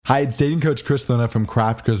Hi, it's dating coach Chris Luna from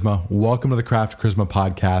Craft Charisma. Welcome to the Craft Charisma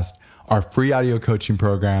podcast, our free audio coaching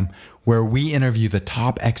program where we interview the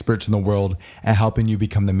top experts in the world at helping you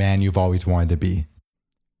become the man you've always wanted to be.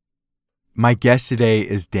 My guest today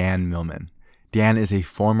is Dan Millman. Dan is a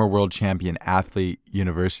former world champion athlete,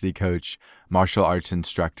 university coach, martial arts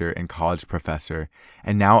instructor, and college professor,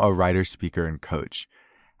 and now a writer, speaker, and coach.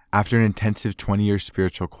 After an intensive 20-year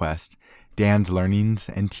spiritual quest, Dan's learnings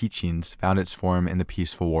and teachings found its form in The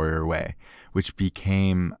Peaceful Warrior Way, which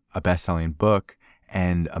became a best-selling book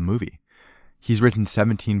and a movie. He's written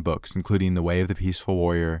 17 books, including The Way of the Peaceful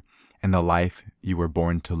Warrior and The Life You Were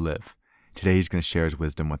Born to Live. Today, he's going to share his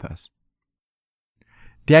wisdom with us.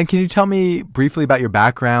 Dan, can you tell me briefly about your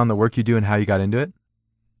background, the work you do, and how you got into it?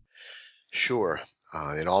 Sure.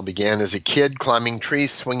 It all began as a kid climbing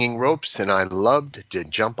trees, swinging ropes, and I loved to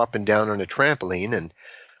jump up and down on a trampoline, and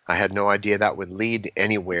I had no idea that would lead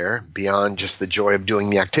anywhere beyond just the joy of doing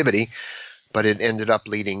the activity, but it ended up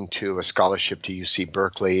leading to a scholarship to UC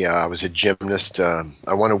Berkeley. I was a gymnast.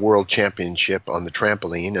 I won a world championship on the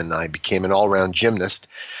trampoline, and I became an all-round gymnast.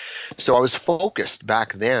 So I was focused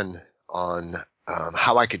back then on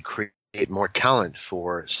how I could create more talent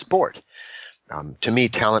for sport. To me,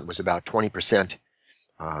 talent was about 20%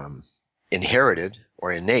 inherited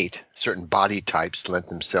or innate. Certain body types lent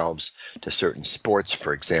themselves to certain sports,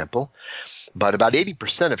 for example. But about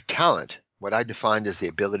 80% of talent, what I defined as the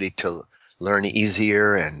ability to learn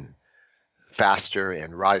easier and faster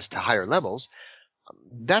and rise to higher levels,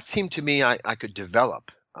 that seemed to me I could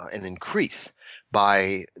develop and increase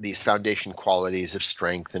by these foundation qualities of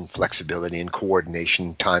strength and flexibility and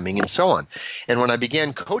coordination, timing, and so on. And when I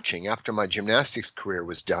began coaching after my gymnastics career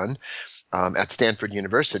was done at Stanford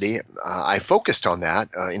University, I focused on that.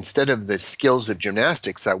 Instead of the skills of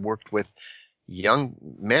gymnastics, I worked with young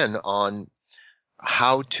men on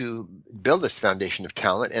how to build this foundation of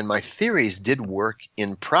talent, and my theories did work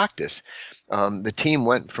in practice. The team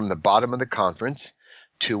went from the bottom of the conference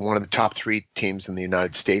to one of the top 3 teams in the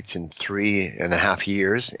United States in 3.5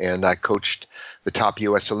 years, and I coached the top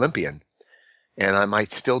U.S. Olympian. And I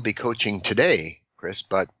might still be coaching today, Chris,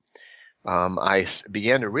 but I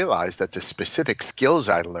began to realize that the specific skills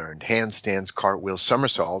I learned, handstands, cartwheels,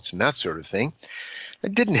 somersaults, and that sort of thing,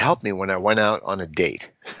 it didn't help me when I went out on a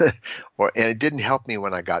date, and it didn't help me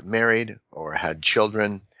when I got married or had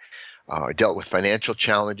children, or dealt with financial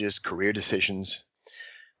challenges, career decisions.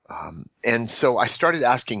 And so I started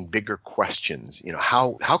asking bigger questions.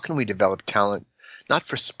 How can we develop talent, not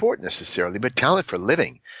for sport necessarily, but talent for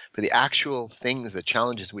living, for the actual things, the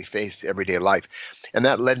challenges we face everyday life. And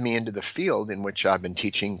that led me into the field in which I've been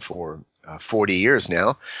teaching for 40 years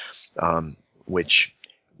now, which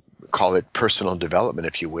call it personal development,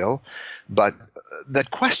 if you will. But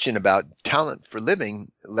that question about talent for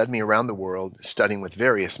living led me around the world studying with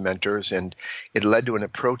various mentors, and it led to an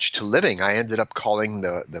approach to living I ended up calling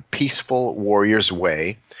the Peaceful Warrior's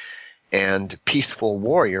Way. And Peaceful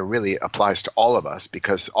Warrior really applies to all of us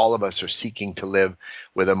because all of us are seeking to live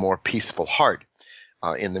with a more peaceful heart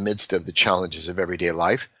in the midst of the challenges of everyday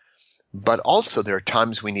life. But also there are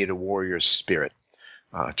times we need a warrior's spirit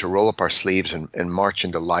to roll up our sleeves and march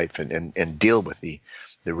into life and deal with the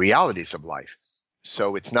realities of life.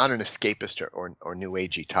 So it's not an escapist or new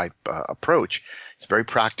agey type approach. It's very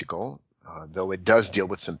practical, though it does deal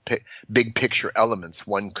with some big picture elements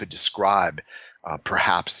one could describe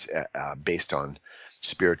perhaps based on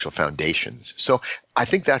spiritual foundations. So I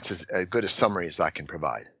think that's as good a summary as I can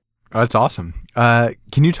provide. Oh, that's awesome.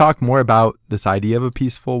 Can you talk more about this idea of a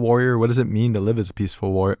peaceful warrior? What does it mean to live as a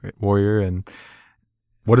peaceful warrior, and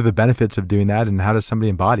what are the benefits of doing that, and how does somebody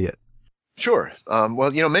embody it? Sure.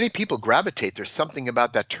 Well, many people gravitate. There's something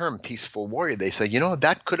about that term, peaceful warrior. They say,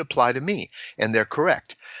 that could apply to me. And they're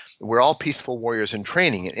correct. We're all peaceful warriors in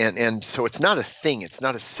training. And so it's not a thing. It's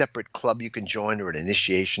not a separate club you can join or an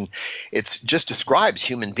initiation. It just describes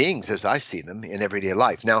human beings as I see them in everyday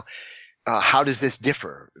life. Now, how does this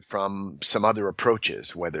differ from some other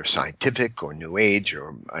approaches, whether scientific or new age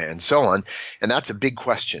and so on? And that's a big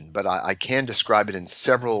question, but I can describe it in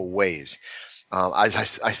several ways.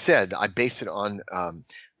 As I said, I base it on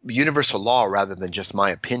universal law rather than just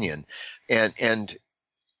my opinion. And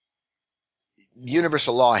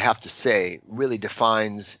universal law, I have to say, really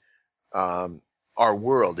defines our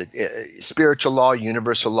world. Spiritual law,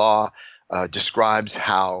 universal law, describes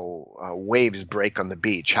how waves break on the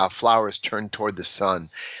beach, how flowers turn toward the sun,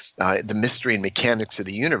 the mystery and mechanics of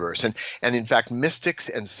the universe. And in fact, mystics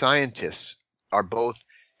and scientists are both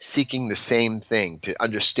seeking the same thing, to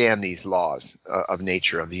understand these laws of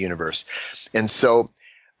nature, of the universe. And so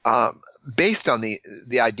based on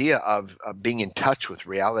the idea of being in touch with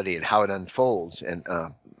reality and how it unfolds, and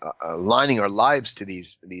aligning our lives to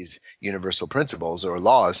these universal principles or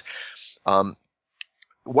laws.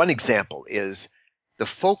 One example is the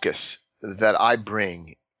focus that I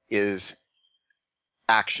bring is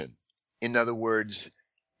action. In other words,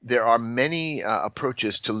 there are many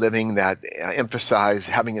approaches to living that emphasize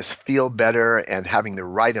having us feel better and having the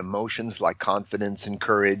right emotions like confidence and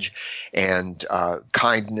courage and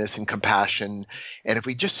kindness and compassion. And if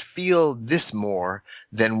we just feel this more,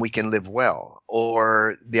 then we can live well.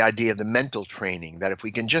 Or the idea of the mental training, that if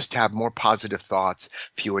we can just have more positive thoughts,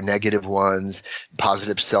 fewer negative ones,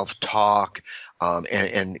 positive self-talk,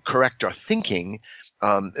 and correct our thinking,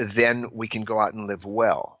 then we can go out and live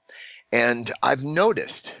well. And I've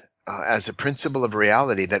noticed as a principle of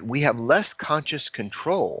reality that we have less conscious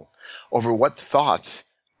control over what thoughts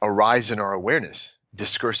arise in our awareness,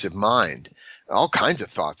 discursive mind. All kinds of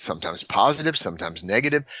thoughts, sometimes positive, sometimes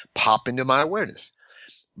negative, pop into my awareness.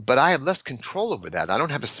 But I have less control over that. I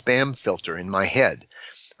don't have a spam filter in my head.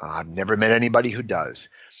 I've never met anybody who does.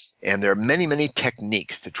 And there are many, many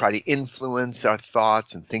techniques to try to influence our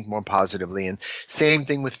thoughts and think more positively. And same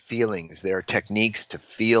thing with feelings. There are techniques to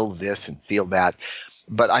feel this and feel that.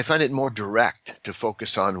 But I find it more direct to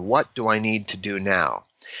focus on what do I need to do now?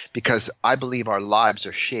 Because I believe our lives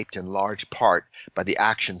are shaped in large part by the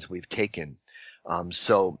actions we've taken.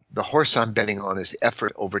 So the horse I'm betting on is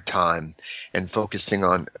effort over time and focusing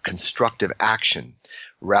on constructive action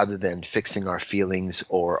rather than fixing our feelings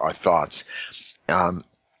or our thoughts.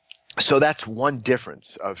 So that's one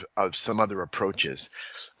difference of some other approaches.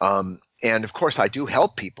 And of course, I do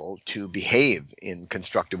help people to behave in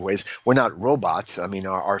constructive ways. We're not robots. I mean,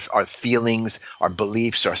 our feelings, our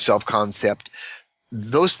beliefs, our self-concept,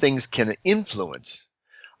 those things can influence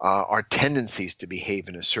our tendencies to behave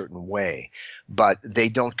in a certain way, but they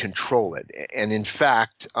don't control it. And in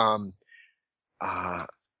fact, I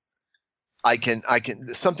can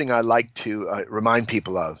something I like to remind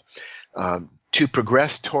people of. To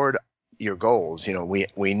progress toward your goals,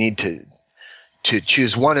 we need to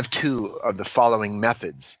choose one of two of the following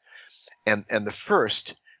methods. And the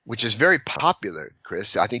first, which is very popular,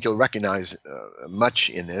 Chris, I think you'll recognize much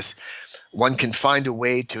in this, one can find a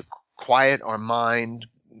way to quiet our mind,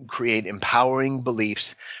 create empowering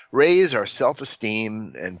beliefs, raise our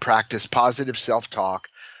self-esteem, and practice positive self-talk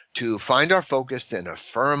to find our focus and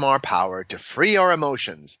affirm our power, to free our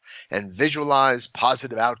emotions and visualize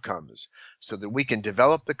positive outcomes so that we can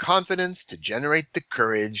develop the confidence to generate the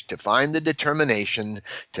courage, to find the determination,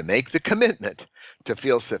 to make the commitment, to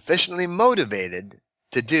feel sufficiently motivated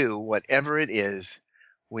to do whatever it is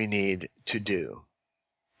we need to do.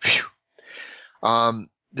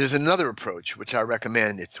 There's another approach which I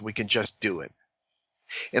recommend. It's we can just do it.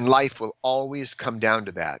 And life will always come down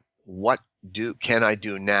to that. What can I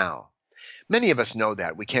do now? Many of us know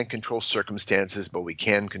that. We can't control circumstances, but we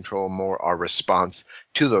can control more our response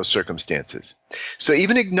to those circumstances. So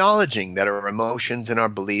even acknowledging that our emotions and our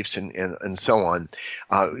beliefs and so on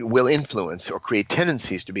will influence or create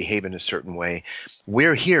tendencies to behave in a certain way,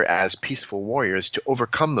 we're here as peaceful warriors to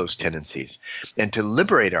overcome those tendencies and to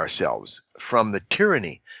liberate ourselves from the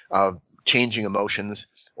tyranny of changing emotions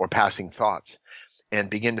or passing thoughts and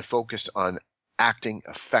begin to focus on acting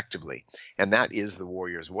effectively. And that is the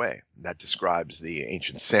warrior's way. That describes the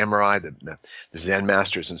ancient samurai, the Zen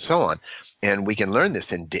masters, and so on. And we can learn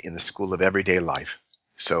this in the school of everyday life.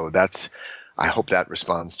 So I hope that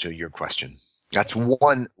responds to your question. That's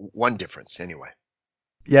one difference anyway.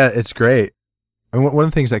 Yeah, it's great. And one of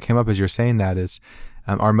the things that came up as you're saying that is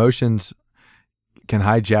our emotions can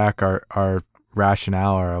hijack our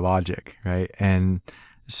rationale or our logic, right? And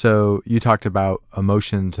so you talked about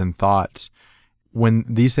emotions and thoughts. When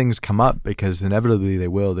these things come up, because inevitably they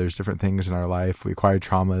will, there's different things in our life. We acquire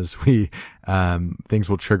traumas. Things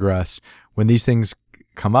will trigger us. When these things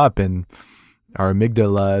come up and our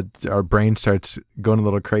amygdala, our brain starts going a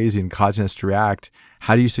little crazy and causing us to react,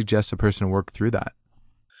 how do you suggest a person work through that?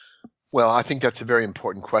 Well, I think that's a very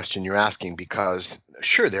important question you're asking because,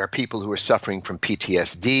 sure, there are people who are suffering from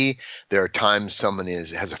PTSD. There are times someone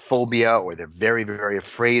has a phobia or they're very, very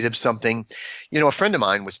afraid of something. A friend of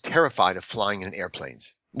mine was terrified of flying in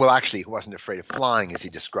airplanes. Well, actually, he wasn't afraid of flying as he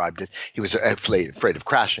described it. He was afraid of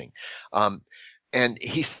crashing. And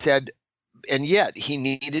he said, and yet he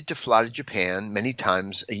needed to fly to Japan many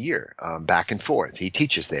times a year, back and forth. He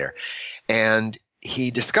teaches there. And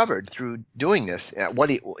he discovered through doing this,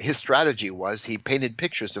 his strategy was he painted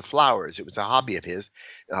pictures of flowers. It was a hobby of his,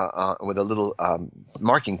 with a little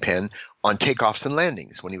marking pen on takeoffs and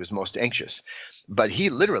landings when he was most anxious. But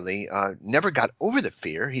he literally never got over the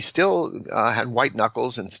fear. He still had white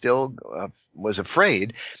knuckles and still was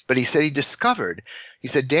afraid. But he said he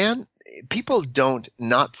said, Dan, people don't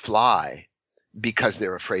not fly because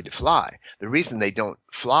they're afraid to fly. The reason they don't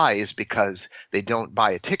fly is because they don't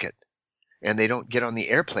buy a ticket. And they don't get on the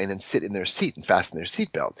airplane and sit in their seat and fasten their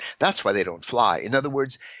seatbelt. That's why they don't fly. In other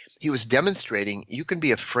words, he was demonstrating you can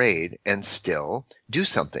be afraid and still do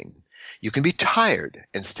something. You can be tired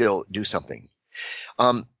and still do something.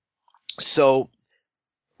 So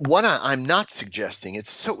what I'm not suggesting, it's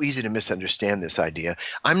so easy to misunderstand this idea.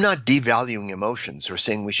 I'm not devaluing emotions or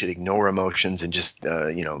saying we should ignore emotions and just,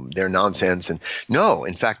 they're nonsense. And no,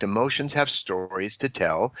 in fact, emotions have stories to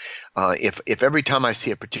tell. If every time I see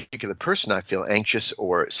a particular person I feel anxious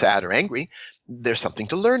or sad or angry, there's something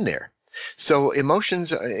to learn there. So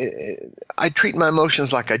emotions, I treat my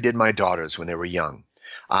emotions like I did my daughters when they were young.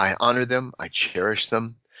 I honor them, I cherish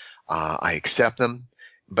them, I accept them.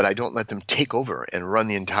 But I don't let them take over and run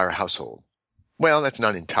the entire household. Well, that's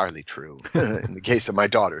not entirely true in the case of my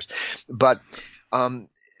daughters. But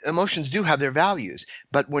emotions do have their values.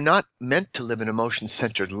 But we're not meant to live an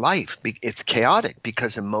emotion-centered life. It's chaotic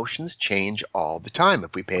because emotions change all the time.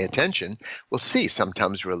 If we pay attention, we'll see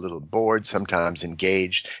sometimes we're a little bored, sometimes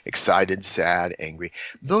engaged, excited, sad, angry.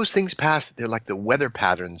 Those things pass. They're like the weather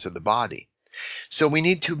patterns of the body. So we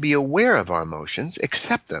need to be aware of our emotions,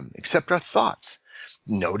 accept them, accept our thoughts.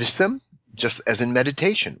 Notice them, just as in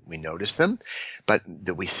meditation. We notice them, but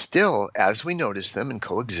that we still, as we notice them and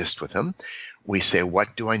coexist with them, we say,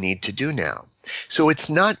 what do I need to do now? So it's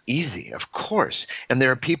not easy, of course. And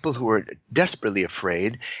there are people who are desperately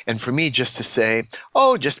afraid. And for me, just to say,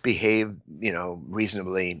 oh, just behave,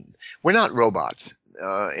 reasonably. We're not robots,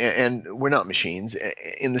 and we're not machines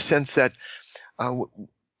in the sense that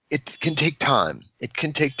it can take time. It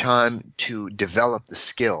can take time to develop the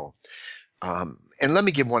skill. And let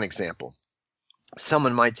me give one example.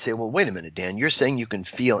 Someone might say, well, wait a minute, Dan, you're saying you can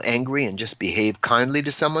feel angry and just behave kindly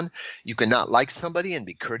to someone? You can not like somebody and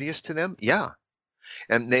be courteous to them? Yeah.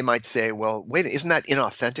 And they might say, well, wait, isn't that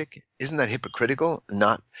inauthentic? Isn't that hypocritical,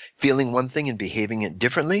 not feeling one thing and behaving it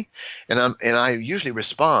differently? And I usually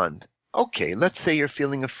respond, okay, let's say you're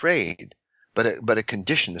feeling afraid, but a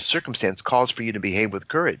condition, a circumstance calls for you to behave with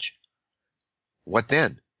courage. What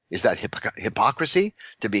then? Is that hypocrisy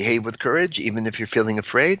to behave with courage even if you're feeling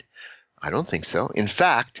afraid? I don't think so. In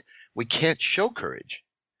fact, we can't show courage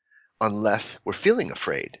unless we're feeling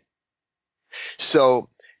afraid. So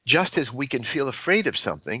just as we can feel afraid of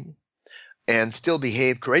something and still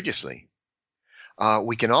behave courageously,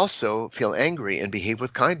 we can also feel angry and behave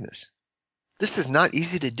with kindness. This is not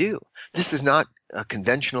easy to do. This is not a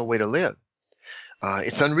conventional way to live.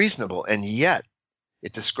 It's unreasonable, and yet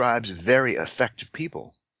it describes very effective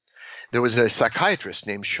people. There was a psychiatrist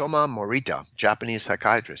named Shoma Morita, Japanese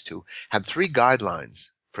psychiatrist, who had 3 guidelines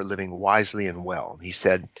for living wisely and well. He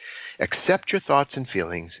said, accept your thoughts and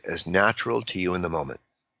feelings as natural to you in the moment.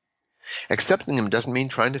 Accepting them doesn't mean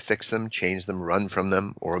trying to fix them, change them, run from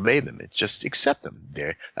them, or obey them. It's just accept them.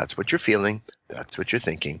 That's what you're feeling. That's what you're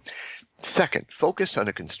thinking. Second, focus on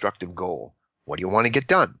a constructive goal. What do you want to get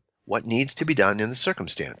done? What needs to be done in the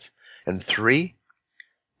circumstance? And 3,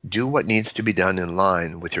 do what needs to be done in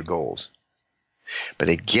line with your goals. But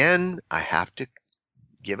again, I have to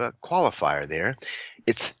give a qualifier there.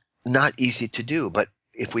 It's not easy to do, but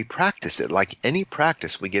if we practice it, like any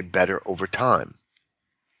practice, we get better over time.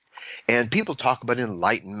 And people talk about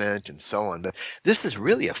enlightenment and so on, but this is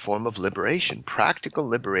really a form of liberation, practical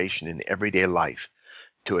liberation in everyday life,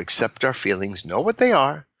 to accept our feelings, know what they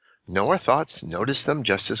are, know our thoughts, notice them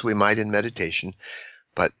just as we might in meditation,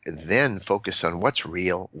 but then focus on what's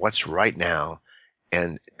real, what's right now,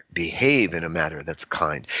 and behave in a manner that's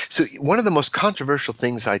kind. So one of the most controversial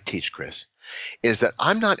things I teach, Chris, is that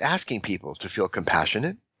I'm not asking people to feel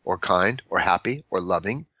compassionate or kind or happy or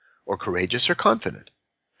loving or courageous or confident.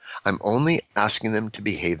 I'm only asking them to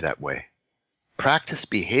behave that way. Practice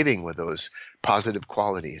behaving with those positive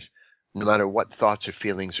qualities, no matter what thoughts or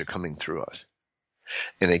feelings are coming through us.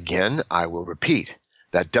 And again, I will repeat,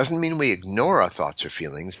 that doesn't mean we ignore our thoughts or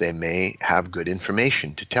feelings. They may have good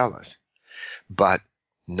information to tell us. But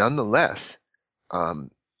nonetheless,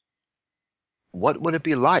 what would it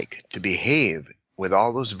be like to behave with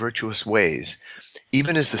all those virtuous ways,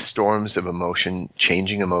 even as the storms of emotion,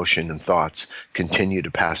 changing emotion and thoughts continue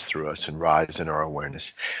to pass through us and rise in our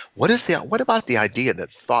awareness? What about the idea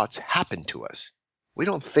that thoughts happen to us? We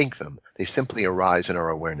don't think them. They simply arise in our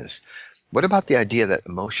awareness. What about the idea that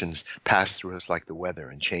emotions pass through us like the weather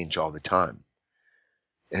and change all the time?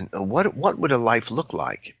 And what would a life look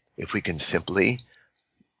like if we can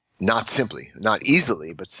not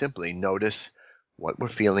easily, but simply notice what we're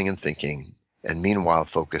feeling and thinking, and meanwhile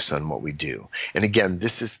focus on what we do? And again,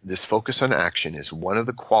 this focus on action is one of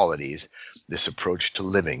the qualities, this approach to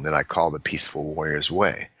living that I call the Peaceful Warrior's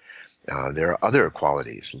Way. There are other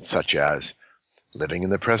qualities, such as living in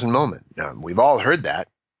the present moment. Now, we've all heard that.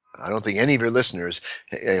 I don't think any of your listeners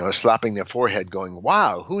are slapping their forehead going,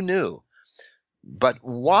 wow, who knew? But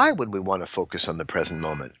why would we want to focus on the present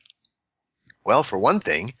moment? Well, for one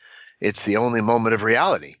thing, it's the only moment of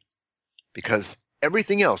reality, because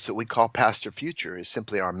everything else that we call past or future is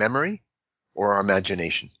simply our memory or our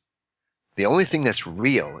imagination. The only thing that's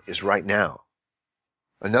real is right now.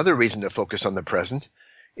 Another reason to focus on the present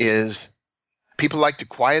is people like to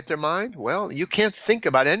quiet their mind. Well, you can't think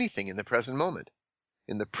about anything in the present moment.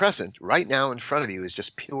 In the present, right now in front of you, is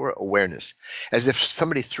just pure awareness, as if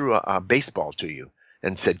somebody threw a baseball to you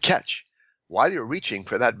and said, catch. While you're reaching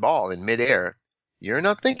for that ball in midair, you're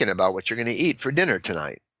not thinking about what you're going to eat for dinner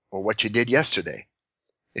tonight or what you did yesterday.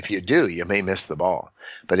 If you do, you may miss the ball.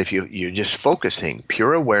 But if you're just focusing,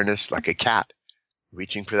 pure awareness like a cat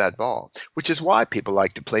reaching for that ball, which is why people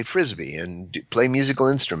like to play Frisbee and play musical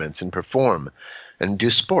instruments and perform and do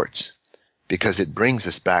sports, because it brings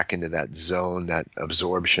us back into that zone, that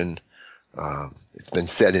absorption. It's been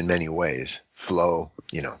said in many ways, flow,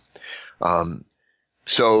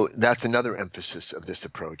 So that's another emphasis of this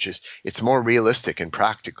approach, is it's more realistic and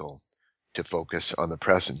practical to focus on the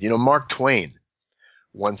present. Mark Twain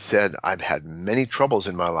once said, I've had many troubles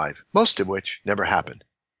in my life, most of which never happened.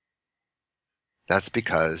 That's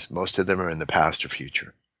because most of them are in the past or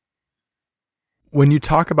future. When you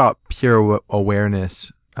talk about pure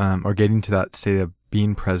awareness, or getting to that state of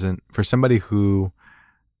being present, for somebody who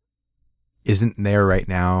isn't there right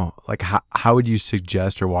now, like how would you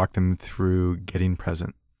suggest or walk them through getting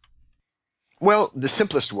present? Well, the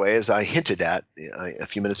simplest way, as I hinted at a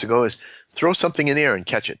few minutes ago, is throw something in the air and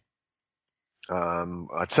catch it.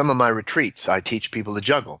 At some of my retreats, I teach people to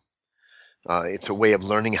juggle. It's a way of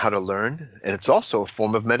learning how to learn, and it's also a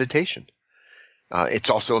form of meditation. It's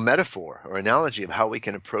also a metaphor or analogy of how we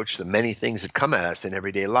can approach the many things that come at us in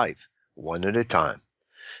everyday life, one at a time.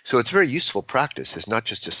 So it's very useful practice. It's not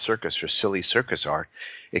just a circus or silly circus art.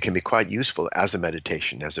 It can be quite useful as a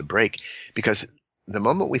meditation, as a break, because the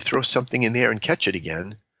moment we throw something in the air and catch it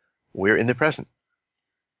again, we're in the present.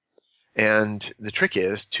 And the trick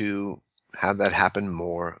is to have that happen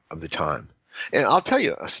more of the time. And I'll tell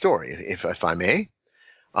you a story, if I may.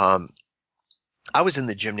 I was in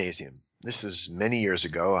the gymnasium. This was many years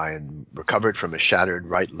ago. I had recovered from a shattered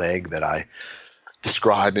right leg that I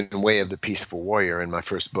describe in the Way of the Peaceful Warrior in my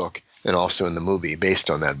first book, and also in the movie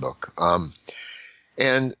based on that book.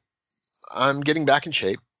 And I'm getting back in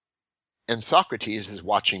shape, and Socrates is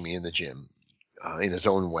watching me in the gym in his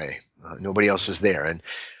own way. Nobody else is there. And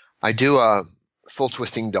I do a full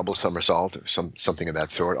twisting double somersault or something of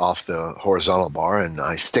that sort off the horizontal bar, and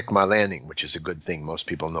I stick my landing, which is a good thing. Most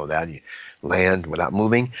people know that. You land without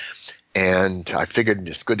moving. And I figured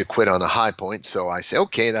it's good to quit on a high point, so I say,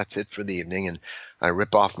 okay, that's it for the evening. And I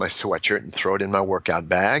rip off my sweatshirt and throw it in my workout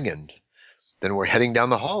bag, and then we're heading down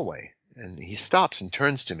the hallway. And he stops and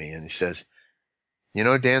turns to me and he says,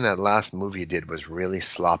 Dan, that last move you did was really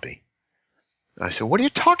sloppy. And I said, what are you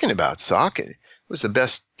talking about, Sock? It was the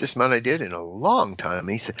best dismount I did in a long time.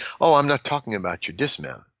 And he said, oh, I'm not talking about your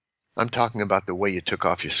dismount. I'm talking about the way you took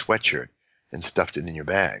off your sweatshirt and stuffed it in your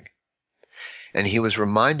bag. And he was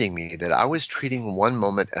reminding me that I was treating one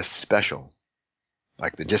moment as special,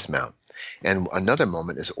 like the dismount, and another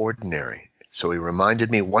moment as ordinary. So he reminded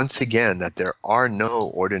me once again that there are no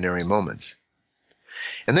ordinary moments.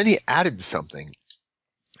 And then he added something,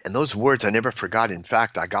 and those words I never forgot. In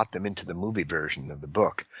fact, I got them into the movie version of the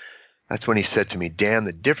book. That's when he said to me, Dan,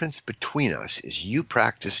 the difference between us is you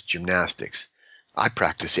practice gymnastics. I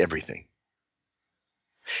practice everything.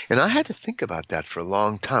 And I had to think about that for a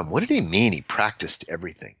long time. What did he mean he practiced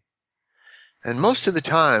everything? And most of the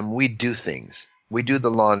time we do things. We do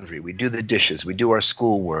the laundry, we do the dishes, we do our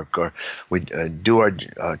schoolwork, or we do our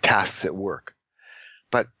tasks at work.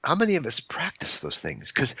 But how many of us practice those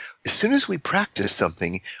things? Because as soon as we practice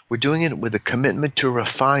something, we're doing it with a commitment to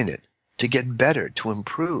refine it, to get better, to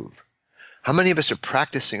improve. How many of us are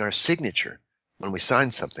practicing our signature when we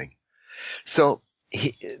sign something? So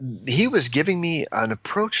he was giving me an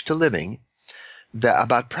approach to living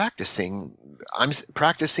about practicing. I'm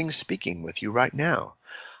practicing speaking with you right now.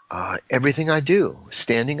 Everything I do,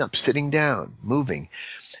 standing up, sitting down, moving.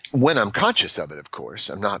 When I'm conscious of it, of course.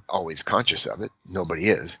 I'm not always conscious of it. Nobody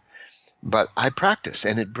is. But I practice,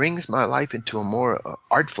 and it brings my life into a more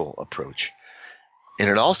artful approach. And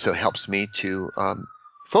it also helps me to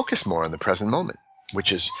focus more on the present moment,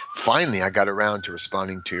 which is finally I got around to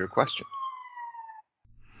responding to your question.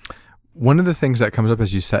 One of the things that comes up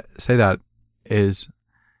as you say that is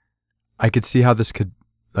I could see how this could,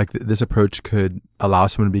 like this approach could allow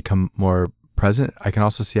someone to become more present. I can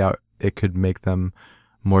also see how it could make them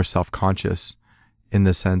more self-conscious in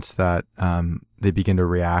the sense that they begin to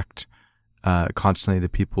react constantly to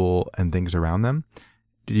people and things around them.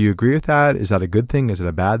 Do you agree with that? Is that a good thing? Is it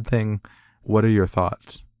a bad thing? What are your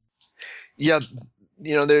thoughts? Yeah,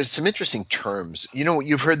 there's some interesting terms.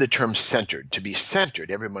 You've heard the term centered. To be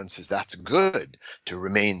centered, everyone says that's good, to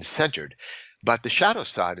remain centered. But the shadow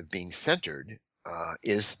side of being centered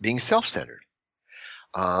is being self-centered.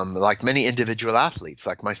 Like many individual athletes,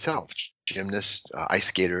 like myself, gymnasts, ice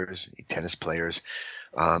skaters, tennis players,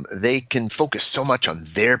 they can focus so much on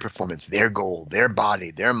their performance, their goal, their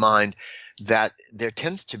body, their mind, that there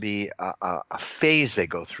tends to be a phase they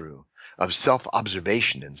go through of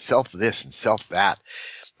self-observation and self-this and self-that.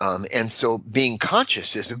 And so being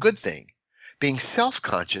conscious is a good thing. Being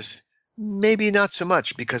self-conscious, maybe not so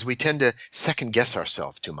much, because we tend to second-guess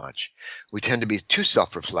ourselves too much. We tend to be too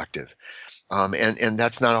self-reflective. And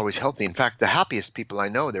that's not always healthy. In fact, the happiest people I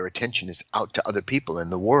know, their attention is out to other people in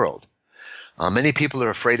the world. Many people are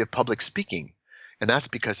afraid of public speaking, and that's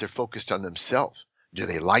because they're focused on themselves. Do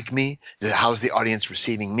they like me? How's the audience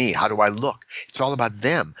receiving me? How do I look? It's all about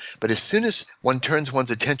them. But as soon as one turns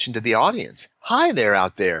one's attention to the audience, hi there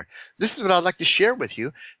out there, this is what I'd like to share with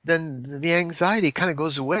you, then the anxiety kind of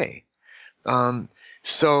goes away.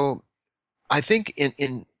 So I think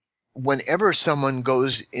in whenever someone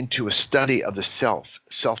goes into a study of the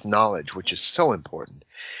self-knowledge, which is so important,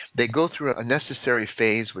 they go through a necessary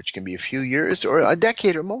phase, which can be a few years or a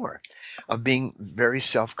decade or more, of being very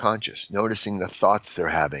self-conscious, noticing the thoughts they're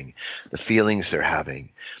having, the feelings they're having,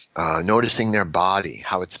 noticing their body,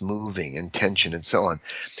 how it's moving, and tension, and so on.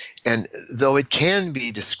 And though it can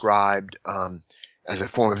be described as a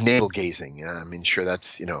form of navel gazing, I mean, sure,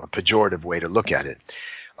 that's a pejorative way to look at it.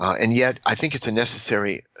 And yet, I think it's a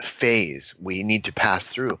necessary phase we need to pass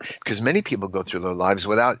through, because many people go through their lives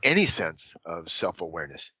without any sense of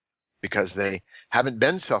self-awareness because they haven't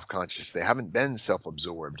been self-conscious, they haven't been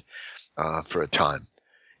self-absorbed for a time.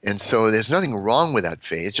 And so there's nothing wrong with that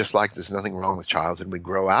phase, just like there's nothing wrong with childhood. We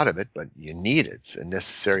grow out of it, but you need it. It's a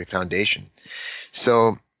necessary foundation.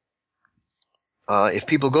 So if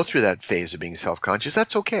people go through that phase of being self-conscious,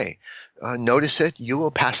 that's okay. Notice it. You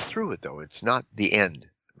will pass through it, though. It's not the end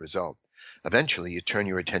result. Eventually, you turn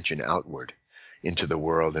your attention outward into the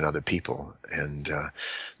world and other people. And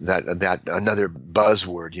that another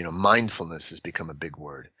buzzword, mindfulness has become a big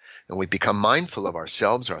word. And we become mindful of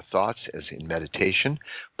ourselves, our thoughts, as in meditation,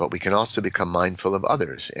 but we can also become mindful of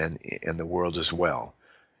others and the world as well.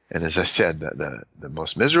 And as I said, the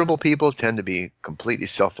most miserable people tend to be completely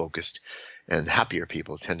self-focused, and happier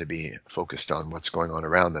people tend to be focused on what's going on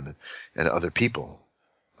around them and other people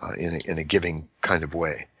in a giving kind of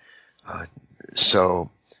way.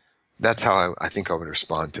 So that's how I think I would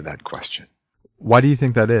respond to that question. Why do you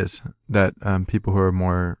think that is, that people who are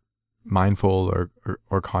more mindful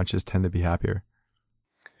or conscious tend to be happier?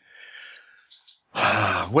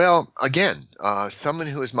 Well, again, someone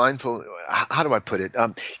who is mindful, how do I put it?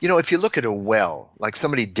 If you look at a well, like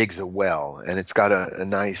somebody digs a well and it's got a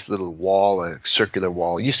nice little wall, a circular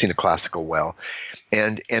wall. You've seen a classical well,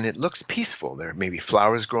 and it looks peaceful. There may be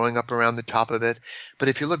flowers growing up around the top of it. But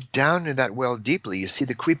if you look down in that well deeply, you see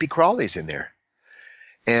the creepy crawlies in there.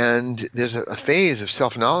 And there's a phase of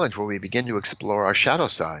self-knowledge where we begin to explore our shadow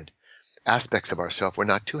side, aspects of ourselves we're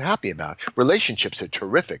not too happy about. Relationships are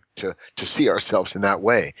terrific to see ourselves in that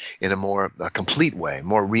way, in a more complete way,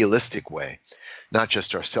 more realistic way, not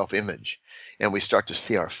just our self-image. And we start to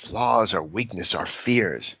see our flaws, our weakness, our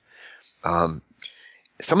fears.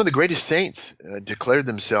 Some of the greatest saints declared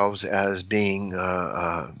themselves as being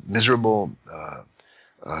miserable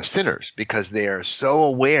sinners because they are so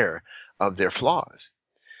aware of their flaws.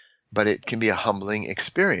 But it can be a humbling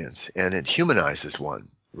experience, and it humanizes one,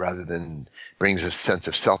 rather than brings a sense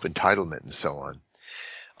of self-entitlement and so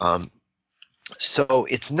on. So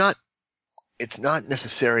it's not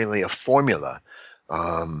necessarily a formula.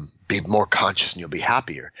 Be more conscious and you'll be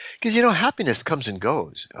happier. Because, happiness comes and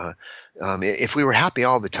goes. If we were happy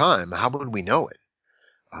all the time, how would we know it?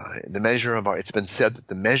 It's been said that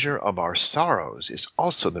the measure of our sorrows is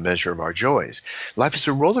also the measure of our joys. Life is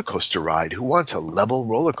a roller coaster ride. Who wants a level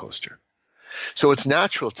roller coaster? So it's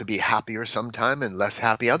natural to be happier sometime and less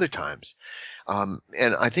happy other times.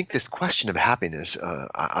 And I think this question of happiness,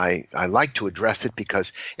 I like to address it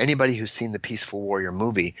because anybody who's seen the Peaceful Warrior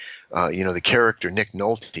movie, the character Nick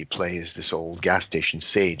Nolte plays this old gas station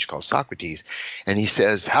sage called Socrates, and he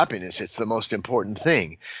says, happiness, it's the most important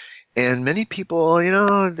thing. And many people,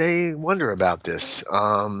 they wonder about this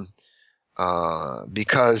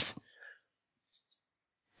because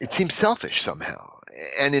it seems selfish somehow.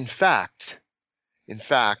 And in fact,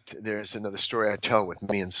 there's another story I tell with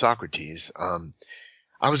me and Socrates.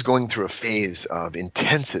 I was going through a phase of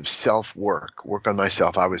intensive work on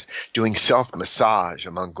myself. I was doing self-massage,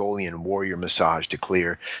 a Mongolian warrior massage to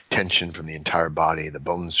clear tension from the entire body, the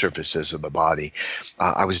bone surfaces of the body.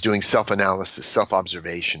 I was doing self-analysis,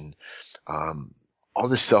 self-observation, all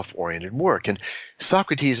this self-oriented work. And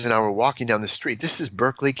Socrates and I were walking down the street. This is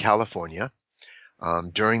Berkeley, California,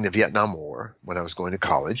 during the Vietnam War when I was going to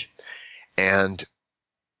college. And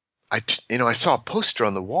I saw a poster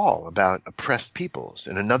on the wall about oppressed peoples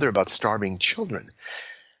and another about starving children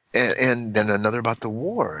and then another about the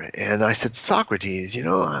war. And I said, Socrates,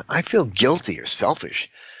 I feel guilty or selfish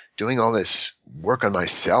doing all this work on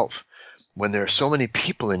myself when there are so many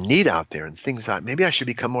people in need out there and things like maybe I should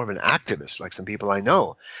become more of an activist like some people I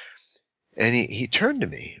know. And he turned to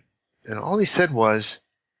me and all he said was,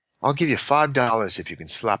 I'll give you $5 if you can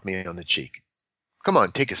slap me on the cheek. Come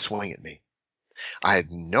on, take a swing at me. I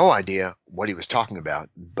had no idea what he was talking about,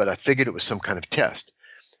 but I figured it was some kind of test.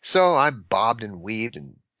 So I bobbed and weaved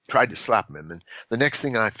and tried to slap him, and the next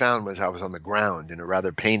thing I found was I was on the ground in a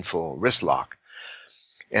rather painful wrist lock.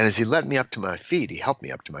 And as he helped me up to my feet,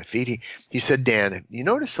 he said, Dan, you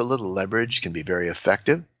notice a little leverage can be very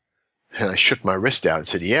effective? And I shook my wrist out and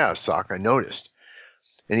said, yeah, Sock, I noticed.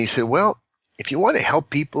 And he said, well, if you want to help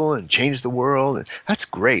people and change the world, that's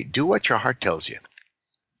great. Do what your heart tells you.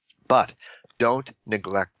 But don't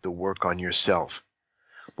neglect the work on yourself,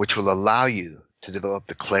 which will allow you to develop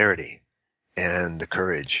the clarity and the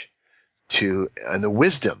courage and the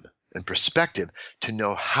wisdom and perspective to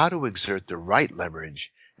know how to exert the right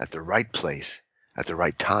leverage at the right place at the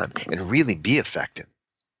right time and really be effective.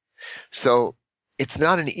 So it's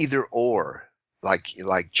not an either or, like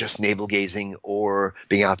just navel gazing or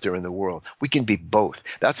being out there in the world. We can be both.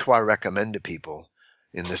 That's why I recommend to people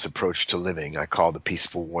in this approach to living, I call the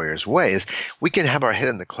Peaceful Warrior's Way, is we can have our head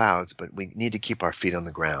in the clouds, but we need to keep our feet on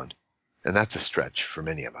the ground. And that's a stretch for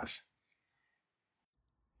many of us.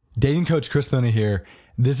 Dating coach Chris Luna here.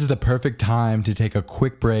 This is the perfect time to take a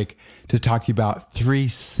quick break to talk to you about 3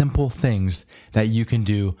 simple things that you can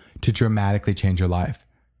do to dramatically change your life.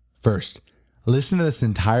 First, listen to this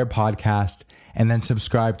entire podcast and then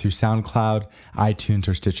subscribe through SoundCloud, iTunes,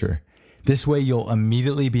 or Stitcher. This way you'll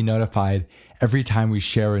immediately be notified every time we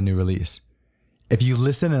share a new release. If you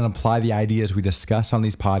listen and apply the ideas we discuss on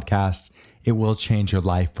these podcasts, it will change your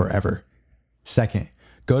life forever. Second,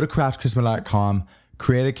 go to craftcharisma.com,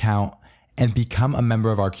 create an account, and become a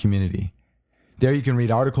member of our community. There you can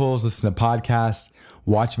read articles, listen to podcasts,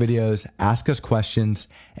 watch videos, ask us questions,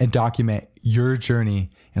 and document your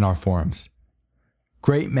journey in our forums.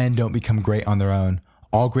 Great men don't become great on their own.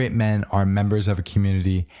 All great men are members of a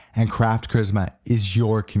community, and Craft Charisma is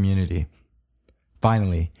your community.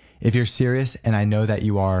 Finally, if you're serious, and I know that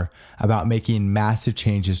you are, about making massive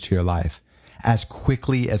changes to your life as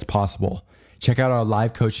quickly as possible, check out our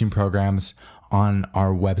live coaching programs on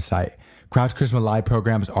our website. Craft Charisma live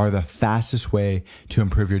programs are the fastest way to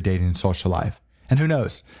improve your dating and social life. And who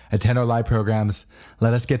knows, attend our live programs,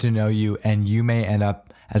 let us get to know you, and you may end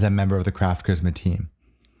up as a member of the Craft Charisma team.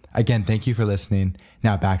 Again, thank you for listening.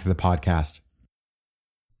 Now back to the podcast.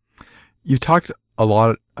 You've talked a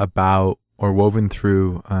lot about or woven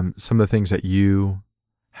through some of the things that you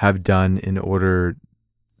have done in order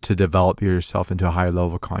to develop yourself into a higher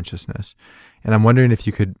level of consciousness. And I'm wondering if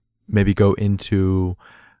you could maybe go into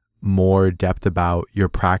more depth about your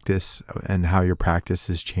practice and how your practice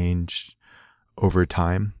has changed over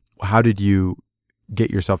time. How did you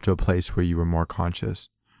get yourself to a place where you were more conscious?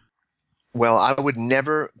 Well, I would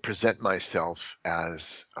never present myself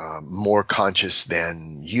as more conscious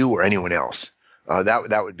than you or anyone else.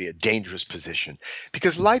 That would be a dangerous position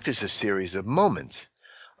because life is a series of moments.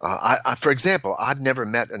 For example, I've never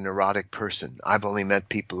met a neurotic person. I've only met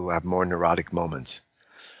people who have more neurotic moments.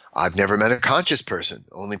 I've never met a conscious person,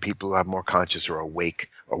 only people who have more conscious or awake,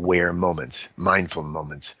 aware moments, mindful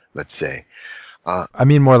moments, let's say. I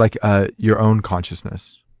mean more like your own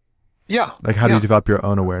consciousness. Yeah. Like how do you develop your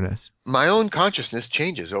own awareness? My own consciousness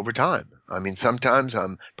changes over time. I mean, sometimes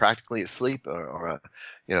I'm practically asleep or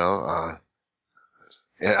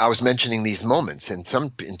And I was mentioning these moments, and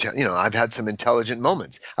I've had some intelligent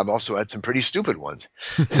moments. I've also had some pretty stupid ones.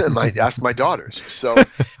 Might ask my daughters. So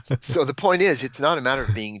the point is, it's not a matter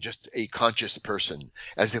of being just a conscious person,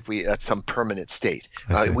 as if that's some permanent state.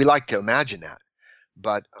 We like to imagine that,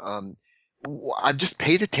 but I've just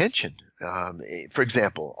paid attention. For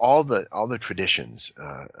example, all the traditions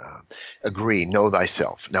agree, know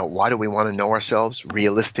thyself. Now, why do we want to know ourselves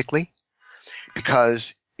realistically?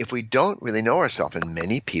 Because if we don't really know ourselves, and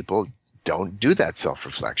many people don't do that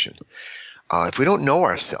self-reflection, if we don't know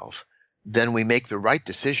ourselves, then we make the right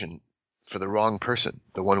decision for the wrong person,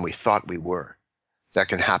 the one we thought we were. That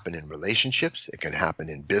can happen in relationships. It can happen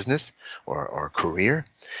in business or career.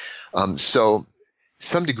 So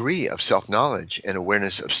some degree of self-knowledge and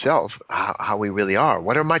awareness of self, how we really are.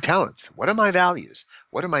 What are my talents? What are my values?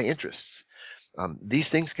 What are my interests? These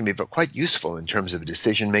things can be quite useful in terms of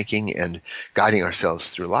decision-making and guiding ourselves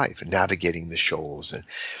through life and navigating the shoals. And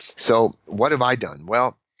so what have I done?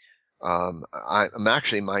 Well, I'm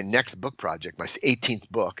actually, my next book project, my 18th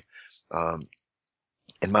book,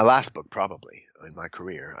 and my last book probably in my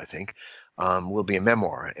career, I think, will be a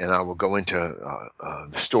memoir, and I will go into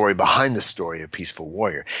the story behind the story of Peaceful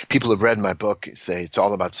Warrior. People who've read my book say it's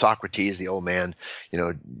all about Socrates, the old man,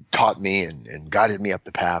 taught me and guided me up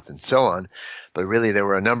the path and so on. But really, there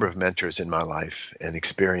were a number of mentors in my life and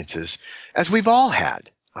experiences, as we've all had.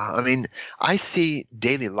 I see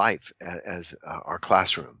daily life as our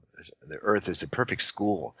classroom. The earth is a perfect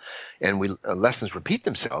school, and lessons repeat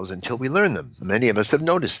themselves until we learn them. Many of us have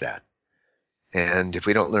noticed that. And if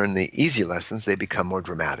we don't learn the easy lessons, they become more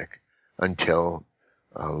dramatic until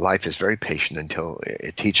life is very patient, until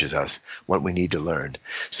it teaches us what we need to learn.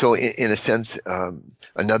 So in a sense,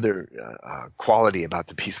 another quality about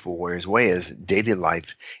the Peaceful Warrior's Way is daily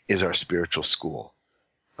life is our spiritual school.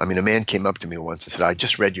 A man came up to me once and said, I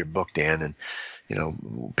just read your book, Dan,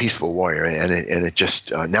 and Peaceful Warrior, and it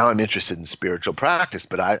just now I'm interested in spiritual practice,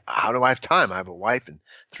 but how do I have time? I have a wife and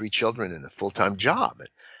 3 children and a full-time job.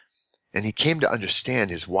 And he came to understand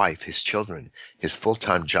his wife, his children, his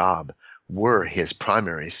full-time job were his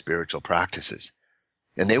primary spiritual practices.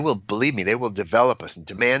 And they will, believe me, they will develop us and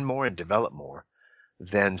demand more and develop more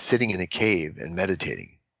than sitting in a cave and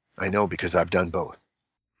meditating. I know, because I've done both.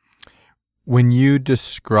 When you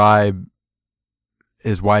describe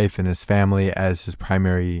his wife and his family as his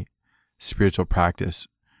primary spiritual practice,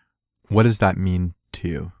 what does that mean to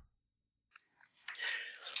you?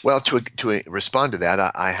 Well, to respond to that,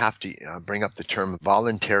 I have to bring up the term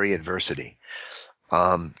voluntary adversity.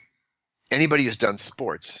 Anybody who's done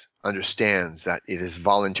sports understands that it is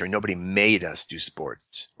voluntary. Nobody made us do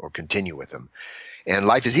sports or continue with them. And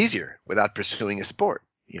life is easier without pursuing a sport.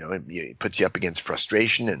 It puts you up against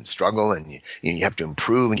frustration and struggle, and you have to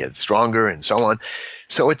improve and get stronger and so on.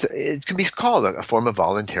 So it can be called a form of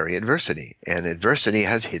voluntary adversity, and adversity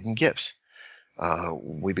has hidden gifts.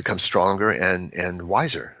 We become stronger and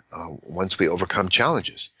wiser once we overcome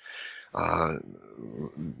challenges.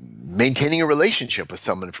 Maintaining a relationship with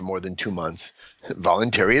someone for more than 2 months,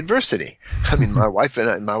 voluntary adversity. My wife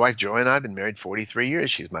Joy and I have been married 43 years.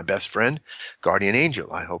 She's my best friend, guardian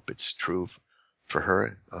angel. I hope it's true for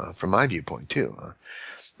her from my viewpoint too.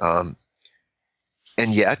 And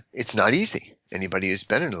yet it's not easy. Anybody who's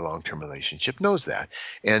been in a long-term relationship knows that.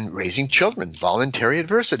 And raising children, voluntary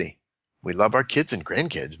adversity. We love our kids and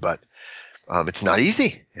grandkids, but it's not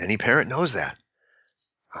easy. Any parent knows that.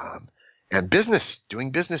 And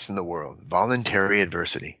doing business in the world, voluntary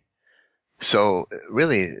adversity. So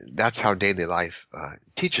really, that's how daily life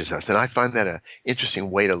teaches us. And I find that an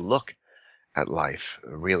interesting way to look at life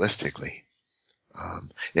realistically.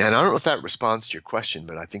 And I don't know if that responds to your question,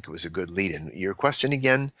 but I think it was a good lead-in. Your question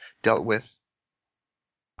again dealt with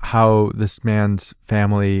how this man's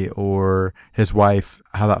family or his wife,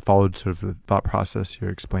 how that followed sort of the thought process you're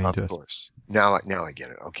explaining to us. Of course. Now I get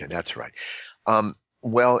it. Okay, that's right.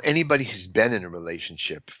 Well, anybody who's been in a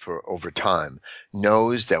relationship for over time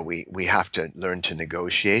knows that we have to learn to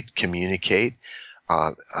negotiate, communicate,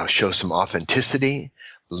 show some authenticity,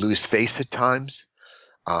 lose face at times.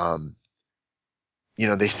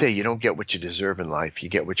 They say you don't get what you deserve in life, you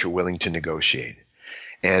get what you're willing to negotiate.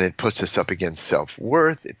 And it puts us up against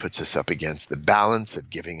self-worth. It puts us up against the balance of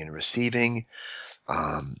giving and receiving,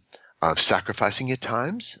 of sacrificing at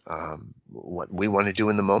times what we want to do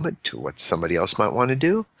in the moment to what somebody else might want to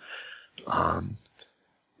do.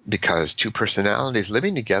 Because 2 personalities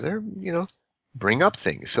living together, bring up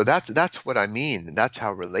things. So that's what I mean. That's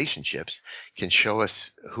how relationships can show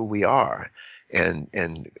us who we are and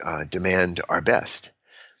demand our best.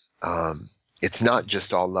 it's not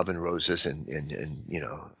just all love and roses and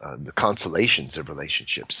the consolations of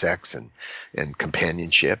relationships, sex and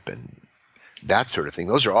companionship and that sort of thing.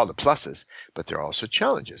 Those are all the pluses, but there are also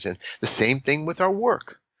challenges. And the same thing with our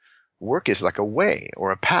work. Work is like a way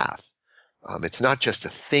or a path. It's not just a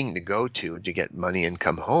thing to go to get money and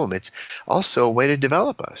come home. It's also a way to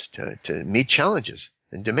develop us, to meet challenges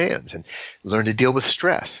and demands and learn to deal with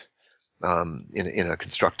stress in a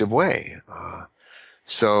constructive way.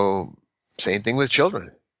 So same thing with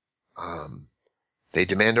children. They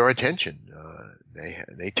demand our attention.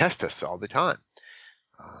 They test us all the time.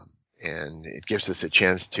 And it gives us a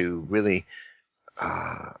chance to really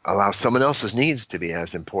allow someone else's needs to be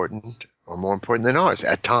as important or more important than ours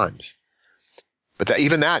at times. But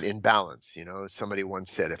even that in balance, somebody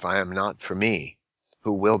once said, if I am not for me,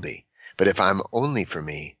 who will be? But if I'm only for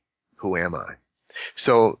me, who am I?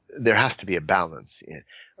 So there has to be a balance.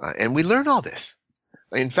 And we learn all this.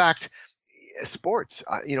 In fact, sports,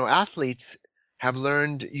 athletes have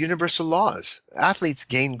learned universal laws. Athletes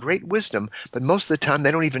gain great wisdom, but most of the time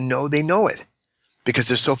they don't even know they know it because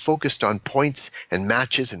they're so focused on points and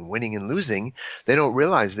matches and winning and losing, they don't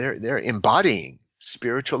realize they're embodying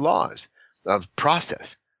spiritual laws of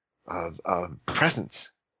process, of presence,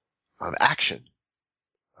 of action,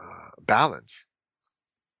 balance.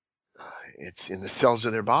 It's in the cells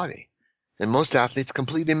of their body. And most athletes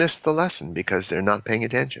completely miss the lesson because they're not paying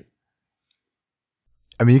attention.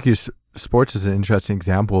 I mean, you could use sports as an interesting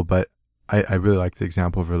example, but I really like the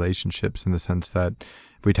example of relationships in the sense that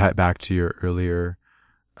if we tie it back to your earlier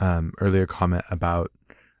comment about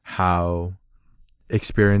how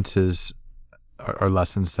experiences are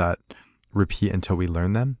lessons that repeat until we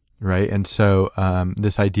learn them, right? And so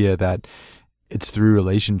this idea that it's through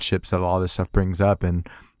relationships that all this stuff brings up, and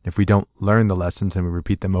if we don't learn the lessons and we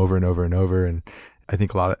repeat them over and over and over, and I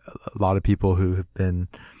think a lot of people who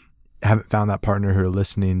haven't found that partner who are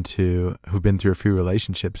listening to, who've been through a few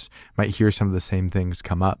relationships, might hear some of the same things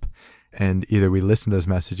come up, and either we listen to those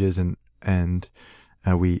messages and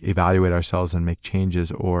we evaluate ourselves and make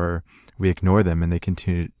changes, or we ignore them and they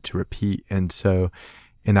continue to repeat. And so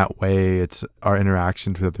in that way, it's our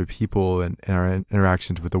interactions with other people and our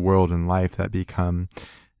interactions with the world and life that become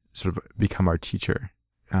our teacher.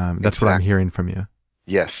 That's exactly what I'm hearing from you.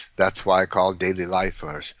 Yes, that's why I call daily life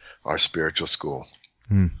our spiritual school.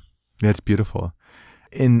 That's beautiful.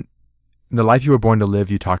 In The Life You Were Born to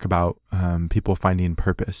Live, you talk about people finding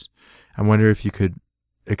purpose. I wonder if you could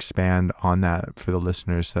expand on that for the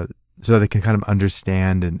listeners so that they can kind of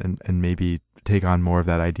understand and maybe take on more of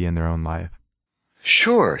that idea in their own life.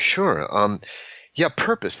 Sure.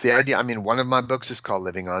 Purpose. The idea, one of my books is called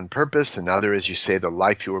Living on Purpose. Another, as you say, The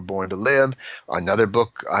Life You Were Born to Live. Another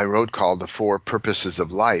book I wrote called The Four Purposes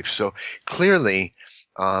of Life. So clearly,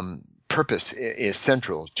 purpose is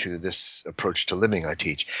central to this approach to living I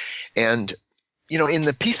teach. And, in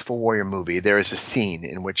the Peaceful Warrior movie, there is a scene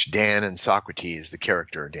in which Dan and Socrates, the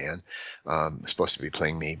character Dan, supposed to be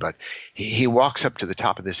playing me, but he walks up to the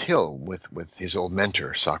top of this hill with his old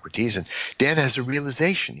mentor, Socrates, and Dan has a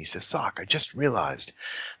realization. He says, Soc, I just realized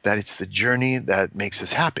that it's the journey that makes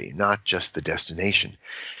us happy, not just the destination.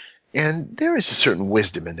 And there is a certain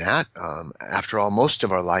wisdom in that. After all, most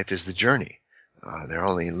of our life is the journey. There are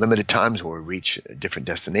only limited times where we reach a different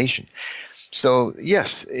destination. So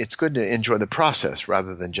yes, it's good to enjoy the process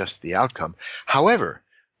rather than just the outcome. However,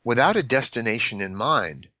 without a destination in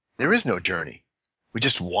mind, there is no journey. We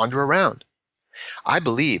just wander around. I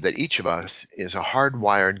believe that each of us is a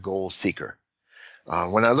hardwired goal seeker.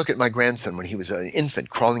 When I look at my grandson, when he was an infant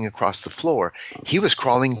crawling across the floor, he was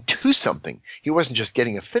crawling to something. He wasn't just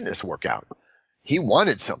getting a fitness workout. He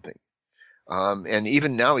wanted something. And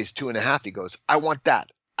even now he's 2.5, he goes, I want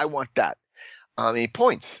that. I want that. He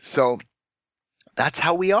points. So that's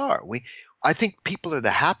how we are. I think people are the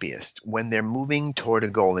happiest when they're moving toward a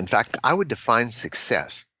goal. In fact, I would define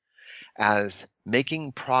success as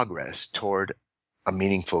making progress toward a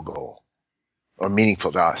meaningful goal, or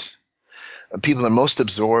meaningful to us. People are most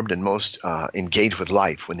absorbed and most engaged with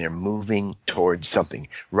life when they're moving towards something,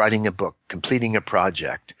 writing a book, completing a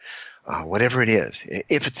project, whatever it is,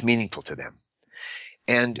 if it's meaningful to them.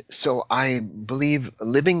 And so I believe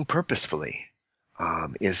living purposefully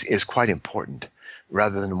is quite important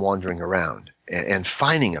rather than wandering around and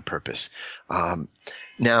finding a purpose.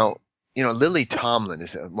 Now, Lily Tomlin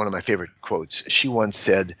is one of my favorite quotes. She once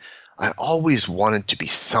said, I always wanted to be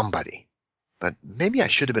somebody, but maybe I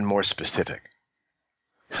should have been more specific.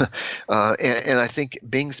 And I think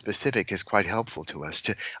being specific is quite helpful to us,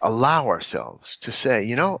 to allow ourselves to say,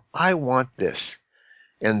 I want this.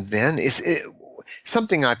 And then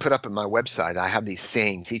something I put up on my website, I have these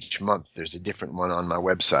sayings each month. There's a different one on my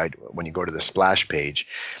website when you go to the splash page.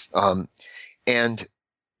 And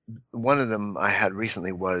one of them I had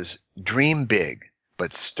recently was dream big,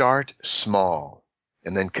 but start small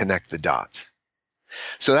and then connect the dots.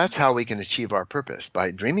 So that's how we can achieve our purpose,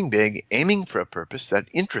 by dreaming big, aiming for a purpose that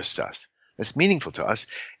interests us, that's meaningful to us,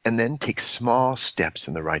 and then take small steps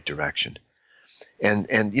in the right direction. And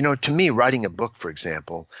to me, writing a book, for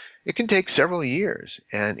example, it can take several years,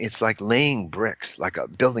 and it's like laying bricks, like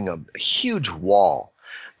building a huge wall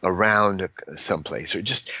around someplace,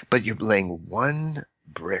 but you're laying one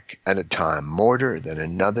brick at a time, mortar, then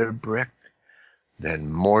another brick,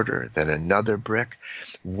 then mortar, then another brick,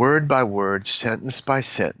 word by word, sentence by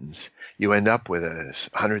sentence. You end up with a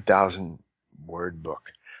 100,000 word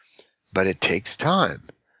book, but it takes time,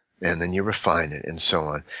 and then you refine it and so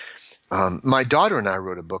on. My daughter and I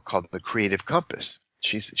wrote a book called The Creative Compass.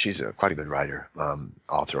 She's quite a good writer,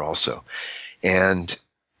 author also. And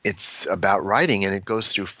it's about writing, and it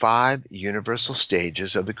goes through 5 universal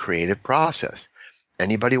stages of the creative process.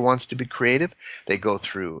 Anybody wants to be creative, they go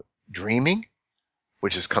through dreaming,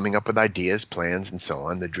 which is coming up with ideas, plans, and so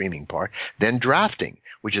on, the dreaming part. Then drafting,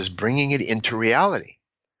 which is bringing it into reality.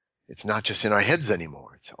 It's not just in our heads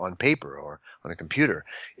anymore. It's on paper or on a computer.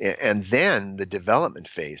 And then the development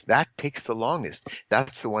phase, that takes the longest.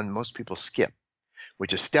 That's the one most people skip,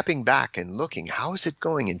 which is stepping back and looking, how is it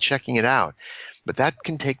going, and checking it out. But that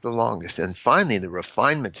can take the longest. And finally, the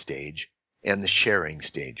refinement stage and the sharing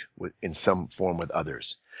stage in some form with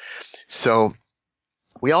others. So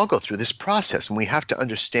we all go through this process, and we have to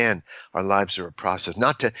understand our lives are a process.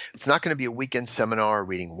 It's not going to be a weekend seminar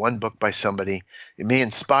reading one book by somebody. It may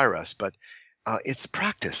inspire us, but it's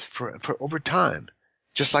practice for over time.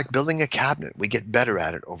 Just like building a cabinet, we get better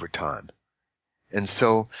at it over time. And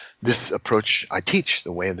so this approach I teach,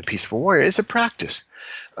 the way of the peaceful warrior, is a practice.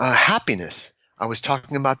 Happiness, I was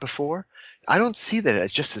talking about before, I don't see that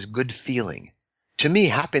as just a good feeling. To me,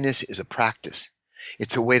 happiness is a practice.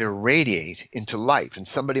 It's a way to radiate into life. And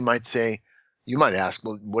somebody might say, you might ask,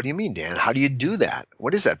 well, what do you mean, Dan? How do you do that?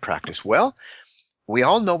 What is that practice? Well, we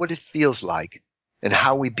all know what it feels like and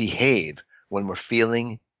how we behave when we're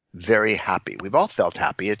feeling very happy. We've all felt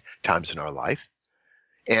happy at times in our life.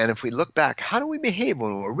 And if we look back, how do we behave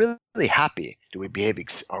when we're really happy?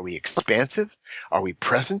 Are we expansive? Are we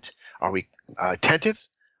present? Are we attentive?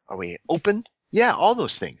 Are we open? Yeah, all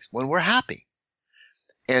those things when we're happy.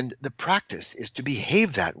 And the practice is to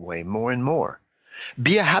behave that way more and more.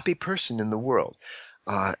 Be a happy person in the world.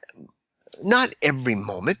 Not every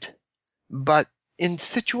moment, but in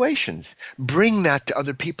situations. Bring that to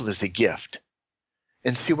other people as a gift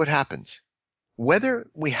and see what happens. Whether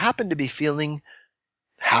we happen to be feeling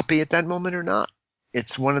happy at that moment or not,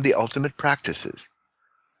 it's one of the ultimate practices.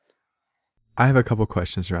 I have a couple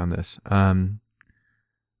questions around this.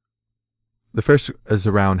 The first is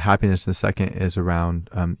around happiness. The second is around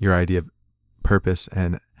your idea of purpose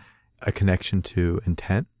and a connection to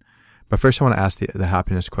intent. But first I want to ask the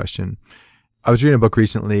happiness question. I was reading a book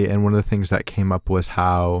recently, and one of the things that came up was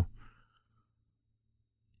how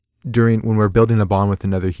when we're building a bond with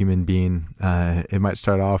another human being, it might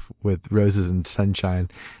start off with roses and sunshine,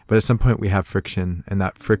 but at some point we have friction, and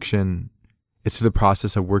that friction, it's through the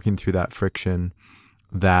process of working through that friction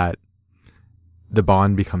that the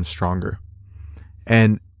bond becomes stronger.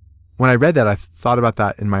 And when I read that, I thought about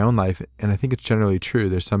that in my own life, and I think it's generally true.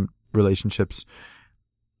 There's some relationships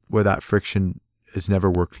where that friction is never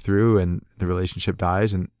worked through and the relationship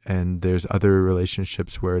dies, and there's other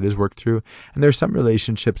relationships where it is worked through, and there's some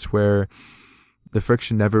relationships where the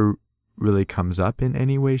friction never really comes up in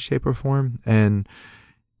any way, shape, or form. And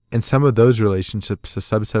in some of those relationships, a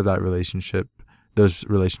subset of that relationship, those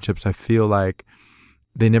relationships, I feel like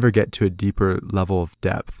they never get to a deeper level of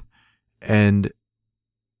depth. And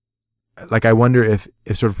like, I wonder if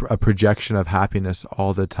sort of a projection of happiness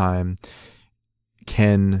all the time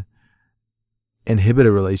can inhibit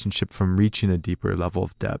a relationship from reaching a deeper level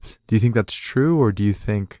of depth. Do you think that's true, or do you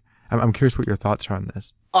think, I'm curious what your thoughts are on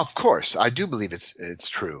this. Of course, I do believe it's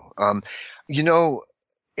true.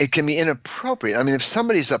 It can be inappropriate. I mean, if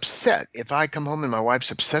somebody's upset, if I come home and my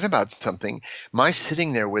wife's upset about something, my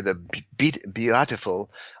sitting there with a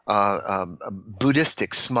beautiful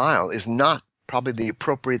Buddhistic smile is not probably the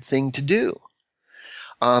appropriate thing to do.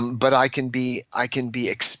 But I can be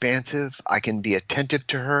expansive. I can be attentive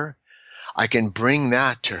to her. I can bring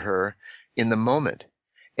that to her in the moment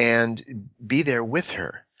and be there with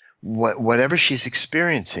her, whatever she's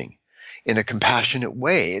experiencing, in a compassionate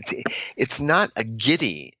way. It's not a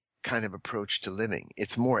giddy kind of approach to living.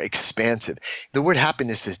 It's more expansive. The word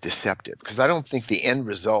happiness is deceptive because I don't think the end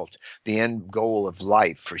result, the end goal of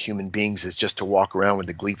life for human beings is just to walk around with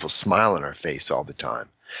a gleeful smile on our face all the time.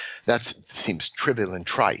 That seems trivial and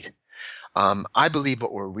trite. I believe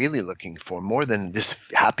what we're really looking for, more than this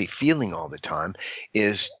happy feeling all the time,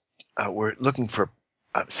 is we're looking for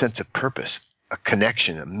a sense of purpose, a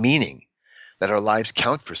connection, a meaning, that our lives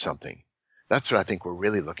count for something. That's what I think we're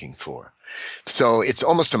really looking for. So it's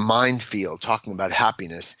almost a minefield talking about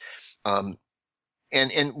happiness. And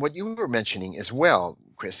what you were mentioning as well,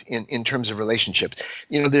 Chris, in terms of relationships,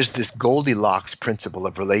 there's this Goldilocks principle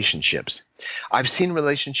of relationships. I've seen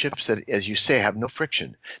relationships that, as you say, have no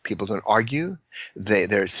friction. People don't argue.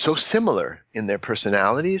 They're so similar in their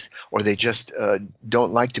personalities, or they just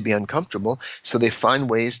don't like to be uncomfortable. So they find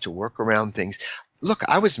ways to work around things. Look,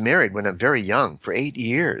 I was married when I'm very young for 8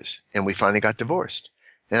 years, and we finally got divorced.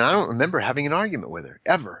 And I don't remember having an argument with her,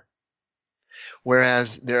 ever.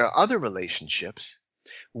 Whereas there are other relationships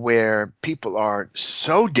where people are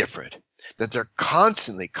so different that they're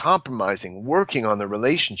constantly compromising, working on the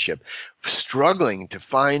relationship, struggling to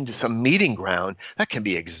find some meeting ground. That can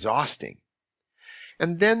be exhausting.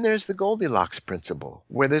 And then there's the Goldilocks principle,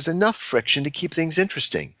 where there's enough friction to keep things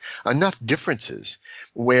interesting, enough differences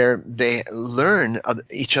where they learn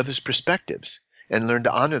each other's perspectives and learn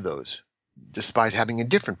to honor those, despite having a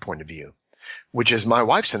different point of view, which is my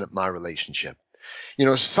wife's and my relationship.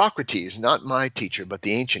 Socrates, not my teacher, but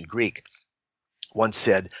the ancient Greek, once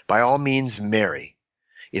said, by all means, marry.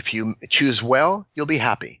 If you choose well, you'll be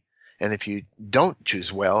happy. And if you don't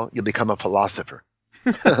choose well, you'll become a philosopher.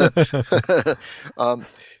 And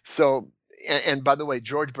by the way,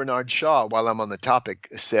 George Bernard Shaw, while I'm on the topic,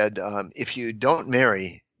 said, if you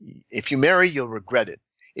marry, you'll regret it.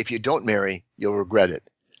 If you don't marry, you'll regret it.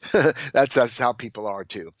 That's how people are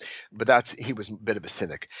too. But he was a bit of a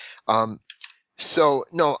cynic. So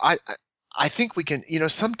no, I think we can,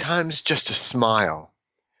 sometimes just a smile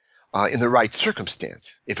in the right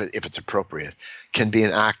circumstance, if it's appropriate, can be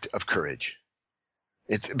an act of courage.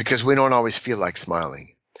 It's because we don't always feel like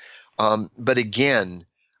smiling. But again,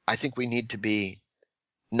 I think we need to be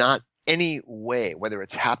not any way, whether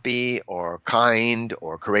it's happy or kind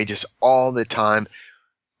or courageous all the time.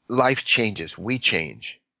 Life changes, we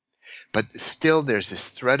change. But still there's this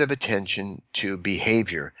thread of attention to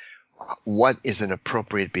behavior. What is an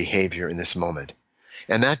appropriate behavior in this moment?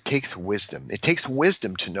 And that takes wisdom. It takes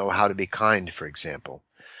wisdom to know how to be kind, for example.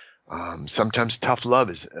 Sometimes tough love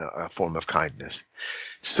is a form of kindness.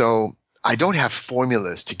 So I don't have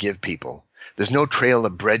formulas to give people. There's no trail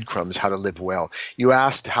of breadcrumbs how to live well. You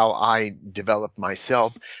asked how I developed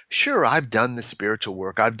myself. Sure, I've done the spiritual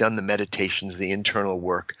work. I've done the meditations, the internal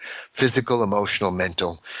work, physical, emotional,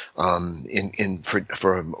 mental,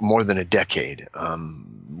 for more than a decade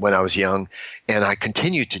when I was young. And I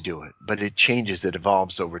continue to do it, but it changes, it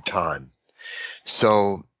evolves over time.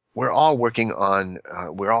 So we're all working on,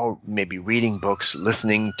 we're all maybe reading books,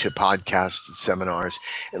 listening to podcasts, seminars,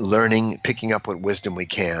 learning, picking up what wisdom we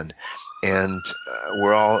can. And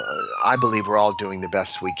I believe we're all doing the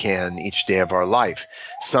best we can each day of our life.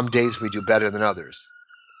 Some days we do better than others,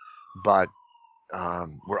 but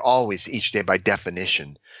we're always, each day by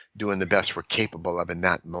definition, doing the best we're capable of in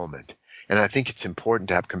that moment. And I think it's important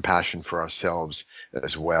to have compassion for ourselves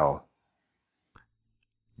as well.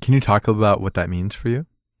 Can you talk about what that means for you?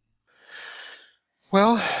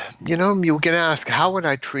 Well, you can ask, how would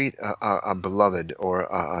I treat a beloved or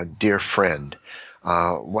a dear friend?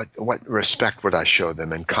 What respect would I show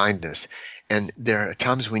them, and kindness? And there are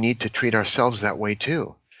times we need to treat ourselves that way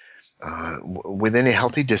too, within a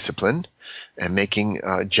healthy discipline and making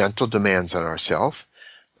gentle demands on ourselves.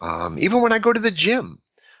 Even when I go to the gym,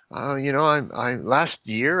 last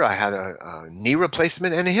year I had a knee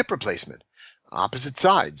replacement and a hip replacement, opposite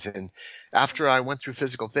sides. And after I went through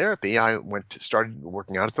physical therapy, I started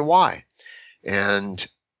working out at the Y, and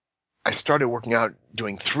I started working out,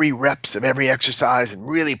 doing 3 reps of every exercise and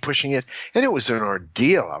really pushing it. And it was an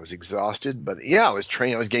ordeal. I was exhausted, but yeah, I was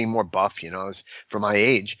training. I was getting more buff, I was for my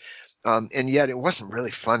age. And yet it wasn't really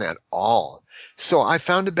fun at all. So I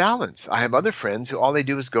found a balance. I have other friends who all they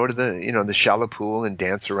do is go to the shallow pool and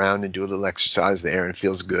dance around and do a little exercise there, and it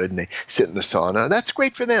feels good, and they sit in the sauna. That's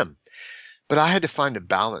great for them. But I had to find a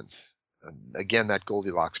balance. Again, that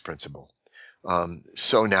Goldilocks principle.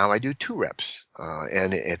 So now I do 2 reps,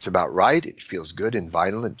 and it's about right. It feels good and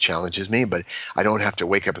vital. It challenges me, but I don't have to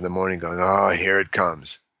wake up in the morning going, oh, here it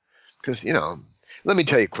comes. Because, Let me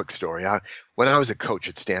tell you a quick story. When I was a coach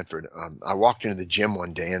at Stanford, I walked into the gym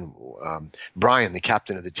one day, and Brian, the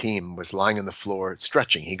captain of the team, was lying on the floor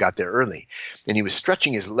stretching. He got there early, and he was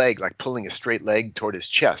stretching his leg, like pulling a straight leg toward his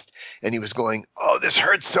chest. And he was going, "Oh, this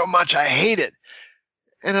hurts so much. I hate it."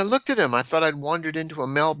 And I looked at him. I thought I'd wandered into a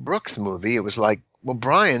Mel Brooks movie. It was like, well,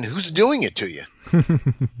 Brian, who's doing it to you?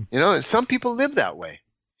 And some people live that way.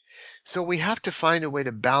 So we have to find a way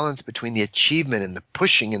to balance between the achievement and the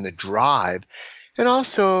pushing and the drive, and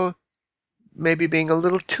also maybe being a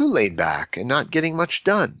little too laid back and not getting much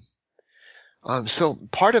done. So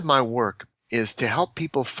part of my work is to help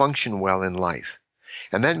people function well in life.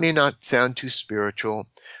 And that may not sound too spiritual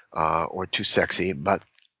or too sexy, but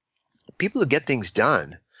people who get things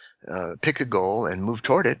done, pick a goal and move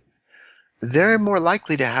toward it, they're more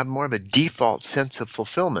likely to have more of a default sense of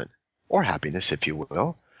fulfillment, or happiness, if you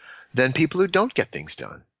will, than people who don't get things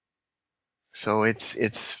done. So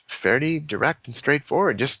it's fairly direct and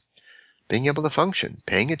straightforward, just being able to function,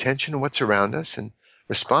 paying attention to what's around us and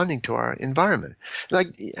responding to our environment. Like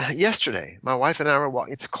yesterday, my wife and I were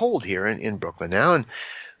walking. It's cold here in Brooklyn now, and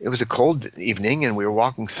it was a cold evening, and we were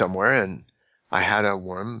walking somewhere, and I had a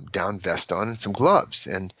warm down vest on and some gloves,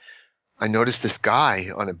 and I noticed this guy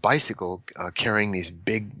on a bicycle carrying these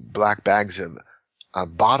big black bags of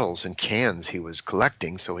bottles and cans he was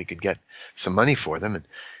collecting so he could get some money for them. And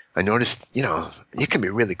I noticed, it can be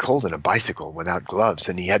really cold on a bicycle without gloves,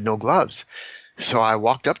 and he had no gloves. So I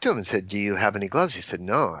walked up to him and said, "Do you have any gloves?" He said,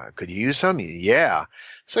 "No." "Could you use some?" "Yeah."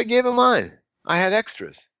 So I gave him mine. I had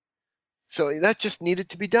extras. So that just needed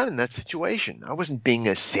to be done in that situation. I wasn't being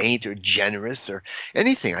a saint or generous or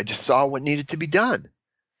anything. I just saw what needed to be done.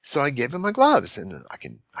 So I gave him my gloves, and I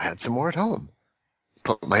had some more at home.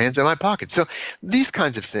 Put my hands in my pocket. So these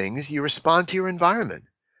kinds of things, you respond to your environment.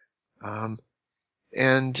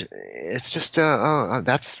 And it's just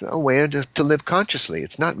that's a way to live consciously.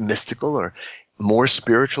 It's not mystical or more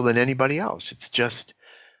spiritual than anybody else. It's just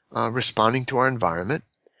responding to our environment.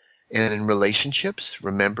 And in relationships,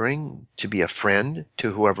 remembering to be a friend to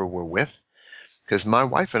whoever we're with. Because my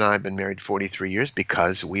wife and I have been married 43 years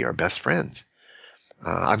because we are best friends.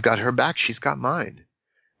 I've got her back. She's got mine.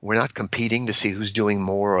 We're not competing to see who's doing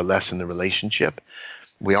more or less in the relationship.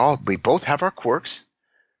 We both have our quirks.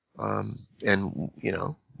 And,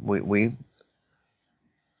 we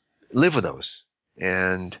live with those.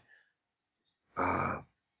 And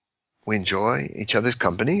we enjoy each other's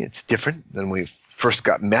company. It's different than we first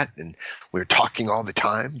got met, and we were talking all the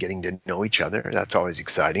time, getting to know each other. That's always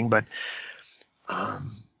exciting. But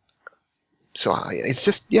it's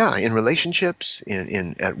just, in relationships,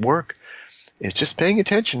 at work, it's just paying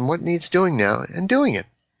attention what needs doing now and doing it.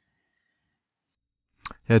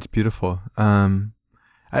 Yeah, it's beautiful.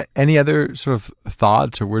 Any other sort of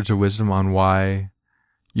thoughts or words of wisdom on why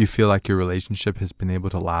you feel like your relationship has been able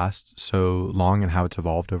to last so long and how it's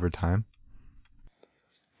evolved over time?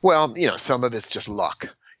 Well, some of it's just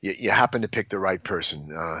luck. You happen to pick the right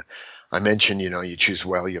person. I mentioned, you choose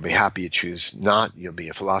well, you'll be happy. You choose not, you'll be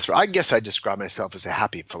a philosopher. I guess I describe myself as a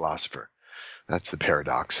happy philosopher. That's the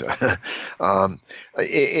paradox. I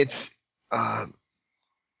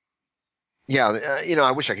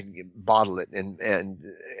wish I could bottle it and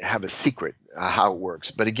have a secret how it works.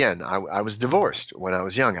 But again, I was divorced when I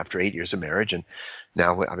was young after 8 years of marriage, and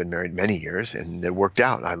now I've been married many years, and it worked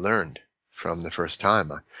out. I learned from the first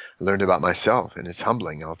time. I learned about myself, and it's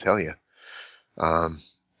humbling, I'll tell you.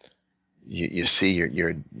 You see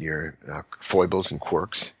your foibles and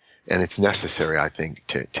quirks, and it's necessary, I think,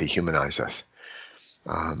 to humanize us.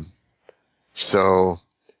 So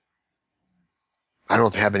I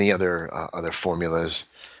don't have any other formulas.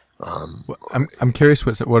 I'm curious,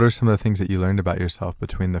 what are some of the things that you learned about yourself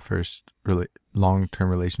between the first long-term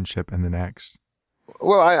relationship and the next?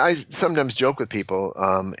 Well, I sometimes joke with people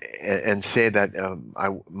and say that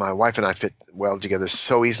my wife and I fit well together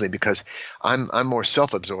so easily because I'm more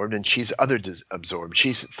self-absorbed and she's other-absorbed.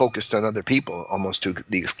 She's focused on other people almost to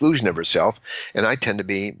the exclusion of herself, and I tend to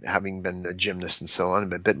be, having been a gymnast and so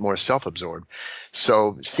on, a bit more self-absorbed.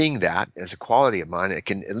 So seeing that as a quality of mine, I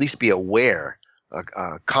can at least be aware,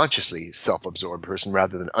 a consciously self-absorbed person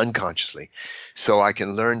rather than unconsciously. So I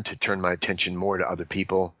can learn to turn my attention more to other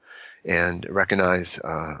people and recognize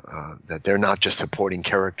that they're not just supporting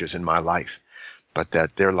characters in my life, but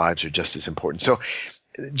that their lives are just as important. So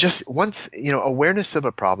just once, awareness of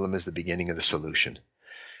a problem is the beginning of the solution.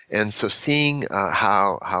 And so seeing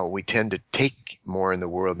how we tend to take more in the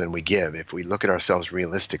world than we give, if we look at ourselves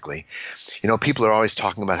realistically, people are always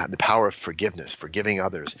talking about the power of forgiveness, forgiving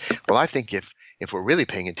others. Well, I think if we're really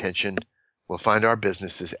paying attention, we'll find our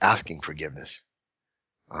business is asking forgiveness.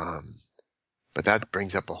 But that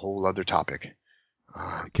brings up a whole other topic.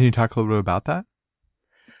 Can you talk a little bit about that?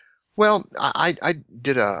 Well, I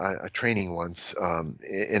did a training once.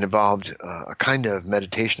 It involved a kind of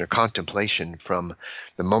meditation or contemplation from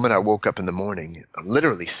the moment I woke up in the morning,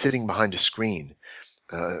 literally sitting behind a screen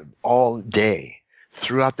all day.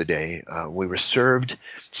 Throughout the day, we were served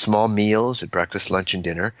small meals at breakfast, lunch, and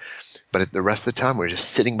dinner, but at the rest of the time, we were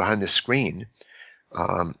just sitting behind the screen,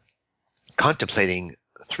 contemplating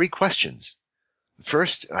 3 questions.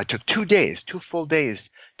 First, I took 2 days, 2 full days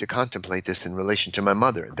to contemplate this in relation to my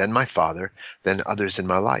mother, then my father, then others in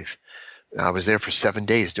my life. I was there for 7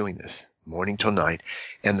 days doing this, morning till night.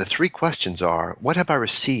 And the 3 questions are, what have I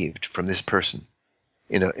received from this person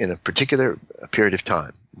in a particular period of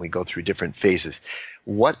time? We go through different phases.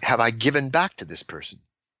 What have I given back to this person?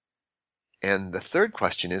 And the third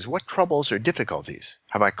question is, what troubles or difficulties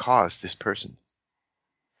have I caused this person?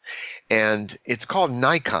 And it's called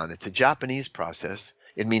Nikon. It's a Japanese process.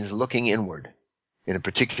 It means looking inward in a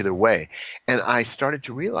particular way. And I started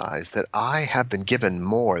to realize that I have been given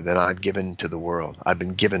more than I've given to the world. I've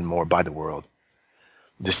been given more by the world.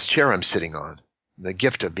 This chair I'm sitting on, the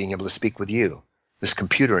gift of being able to speak with you, this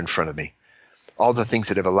computer in front of me, all the things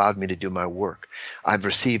that have allowed me to do my work, I've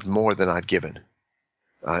received more than I've given.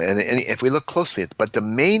 And if we look closely, but the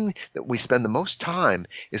main that we spend the most time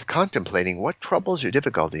is contemplating what troubles or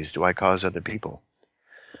difficulties do I cause other people?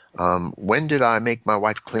 When did I make my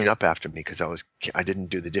wife clean up after me because I didn't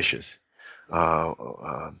do the dishes?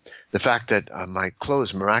 The fact that my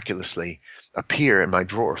clothes miraculously appear in my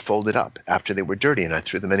drawer folded up after they were dirty and I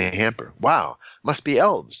threw them in a hamper. Wow, must be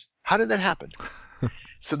elves. How did that happen?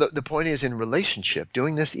 So the point is, in relationship,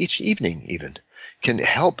 doing this each evening even can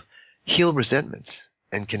help heal resentments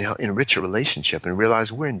and can help enrich a relationship and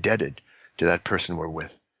realize we're indebted to that person we're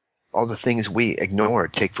with. All the things we ignore or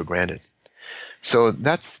take for granted. So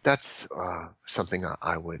that's something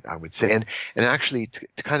I would say. And actually to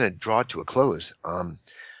kind of draw to a close,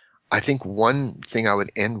 I think one thing I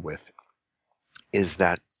would end with is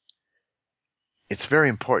that it's very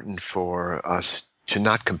important for us to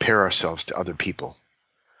not compare ourselves to other people.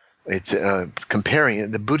 It's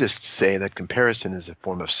comparing. The Buddhists say that comparison is a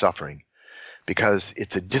form of suffering because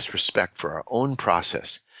it's a disrespect for our own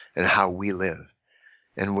process and how we live.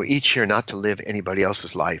 And we're each here not to live anybody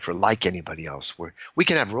else's life or like anybody else. We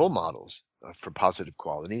can have role models for positive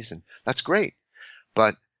qualities, and that's great.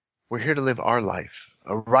 But we're here to live our life.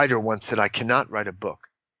 A writer once said, I cannot write a book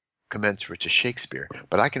commensurate to Shakespeare,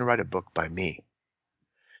 but I can write a book by me.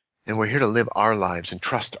 And we're here to live our lives and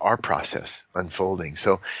trust our process unfolding.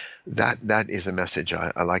 So that is a message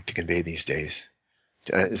I like to convey these days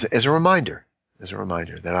as a reminder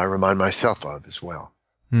that I remind myself of as well.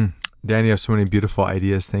 Dan, you have so many beautiful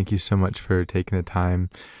ideas. Thank you so much for taking the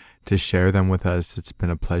time to share them with us. It's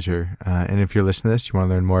been a pleasure. And if you're listening to this, you want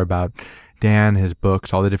to learn more about Dan, his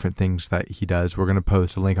books, all the different things that he does, we're going to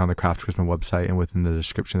post a link on the Craft Charisma website and within the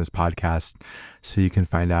description of this podcast so you can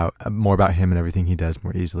find out more about him and everything he does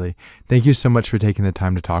more easily. Thank you so much for taking the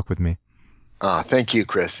time to talk with me. Thank you,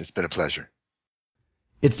 Chris. It's been a pleasure.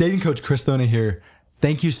 It's dating coach Chris Thona here.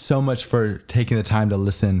 Thank you so much for taking the time to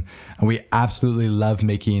listen. And we absolutely love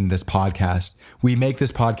making this podcast. We make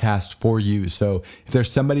this podcast for you. So if there's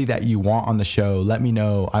somebody that you want on the show, let me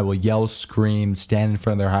know. I will yell, scream, stand in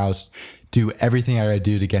front of their house, do everything I gotta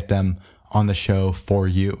do to get them on the show for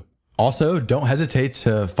you. Also, don't hesitate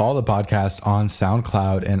to follow the podcast on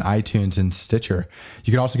SoundCloud and iTunes and Stitcher.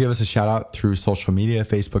 You can also give us a shout out through social media,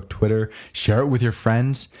 Facebook, Twitter, share it with your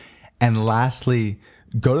friends. And lastly,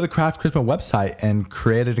 go to the Craft Charisma website and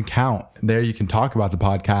create an account. There you can talk about the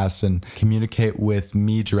podcast and communicate with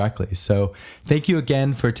me directly. So thank you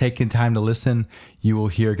again for taking time to listen. You will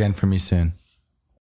hear again from me soon.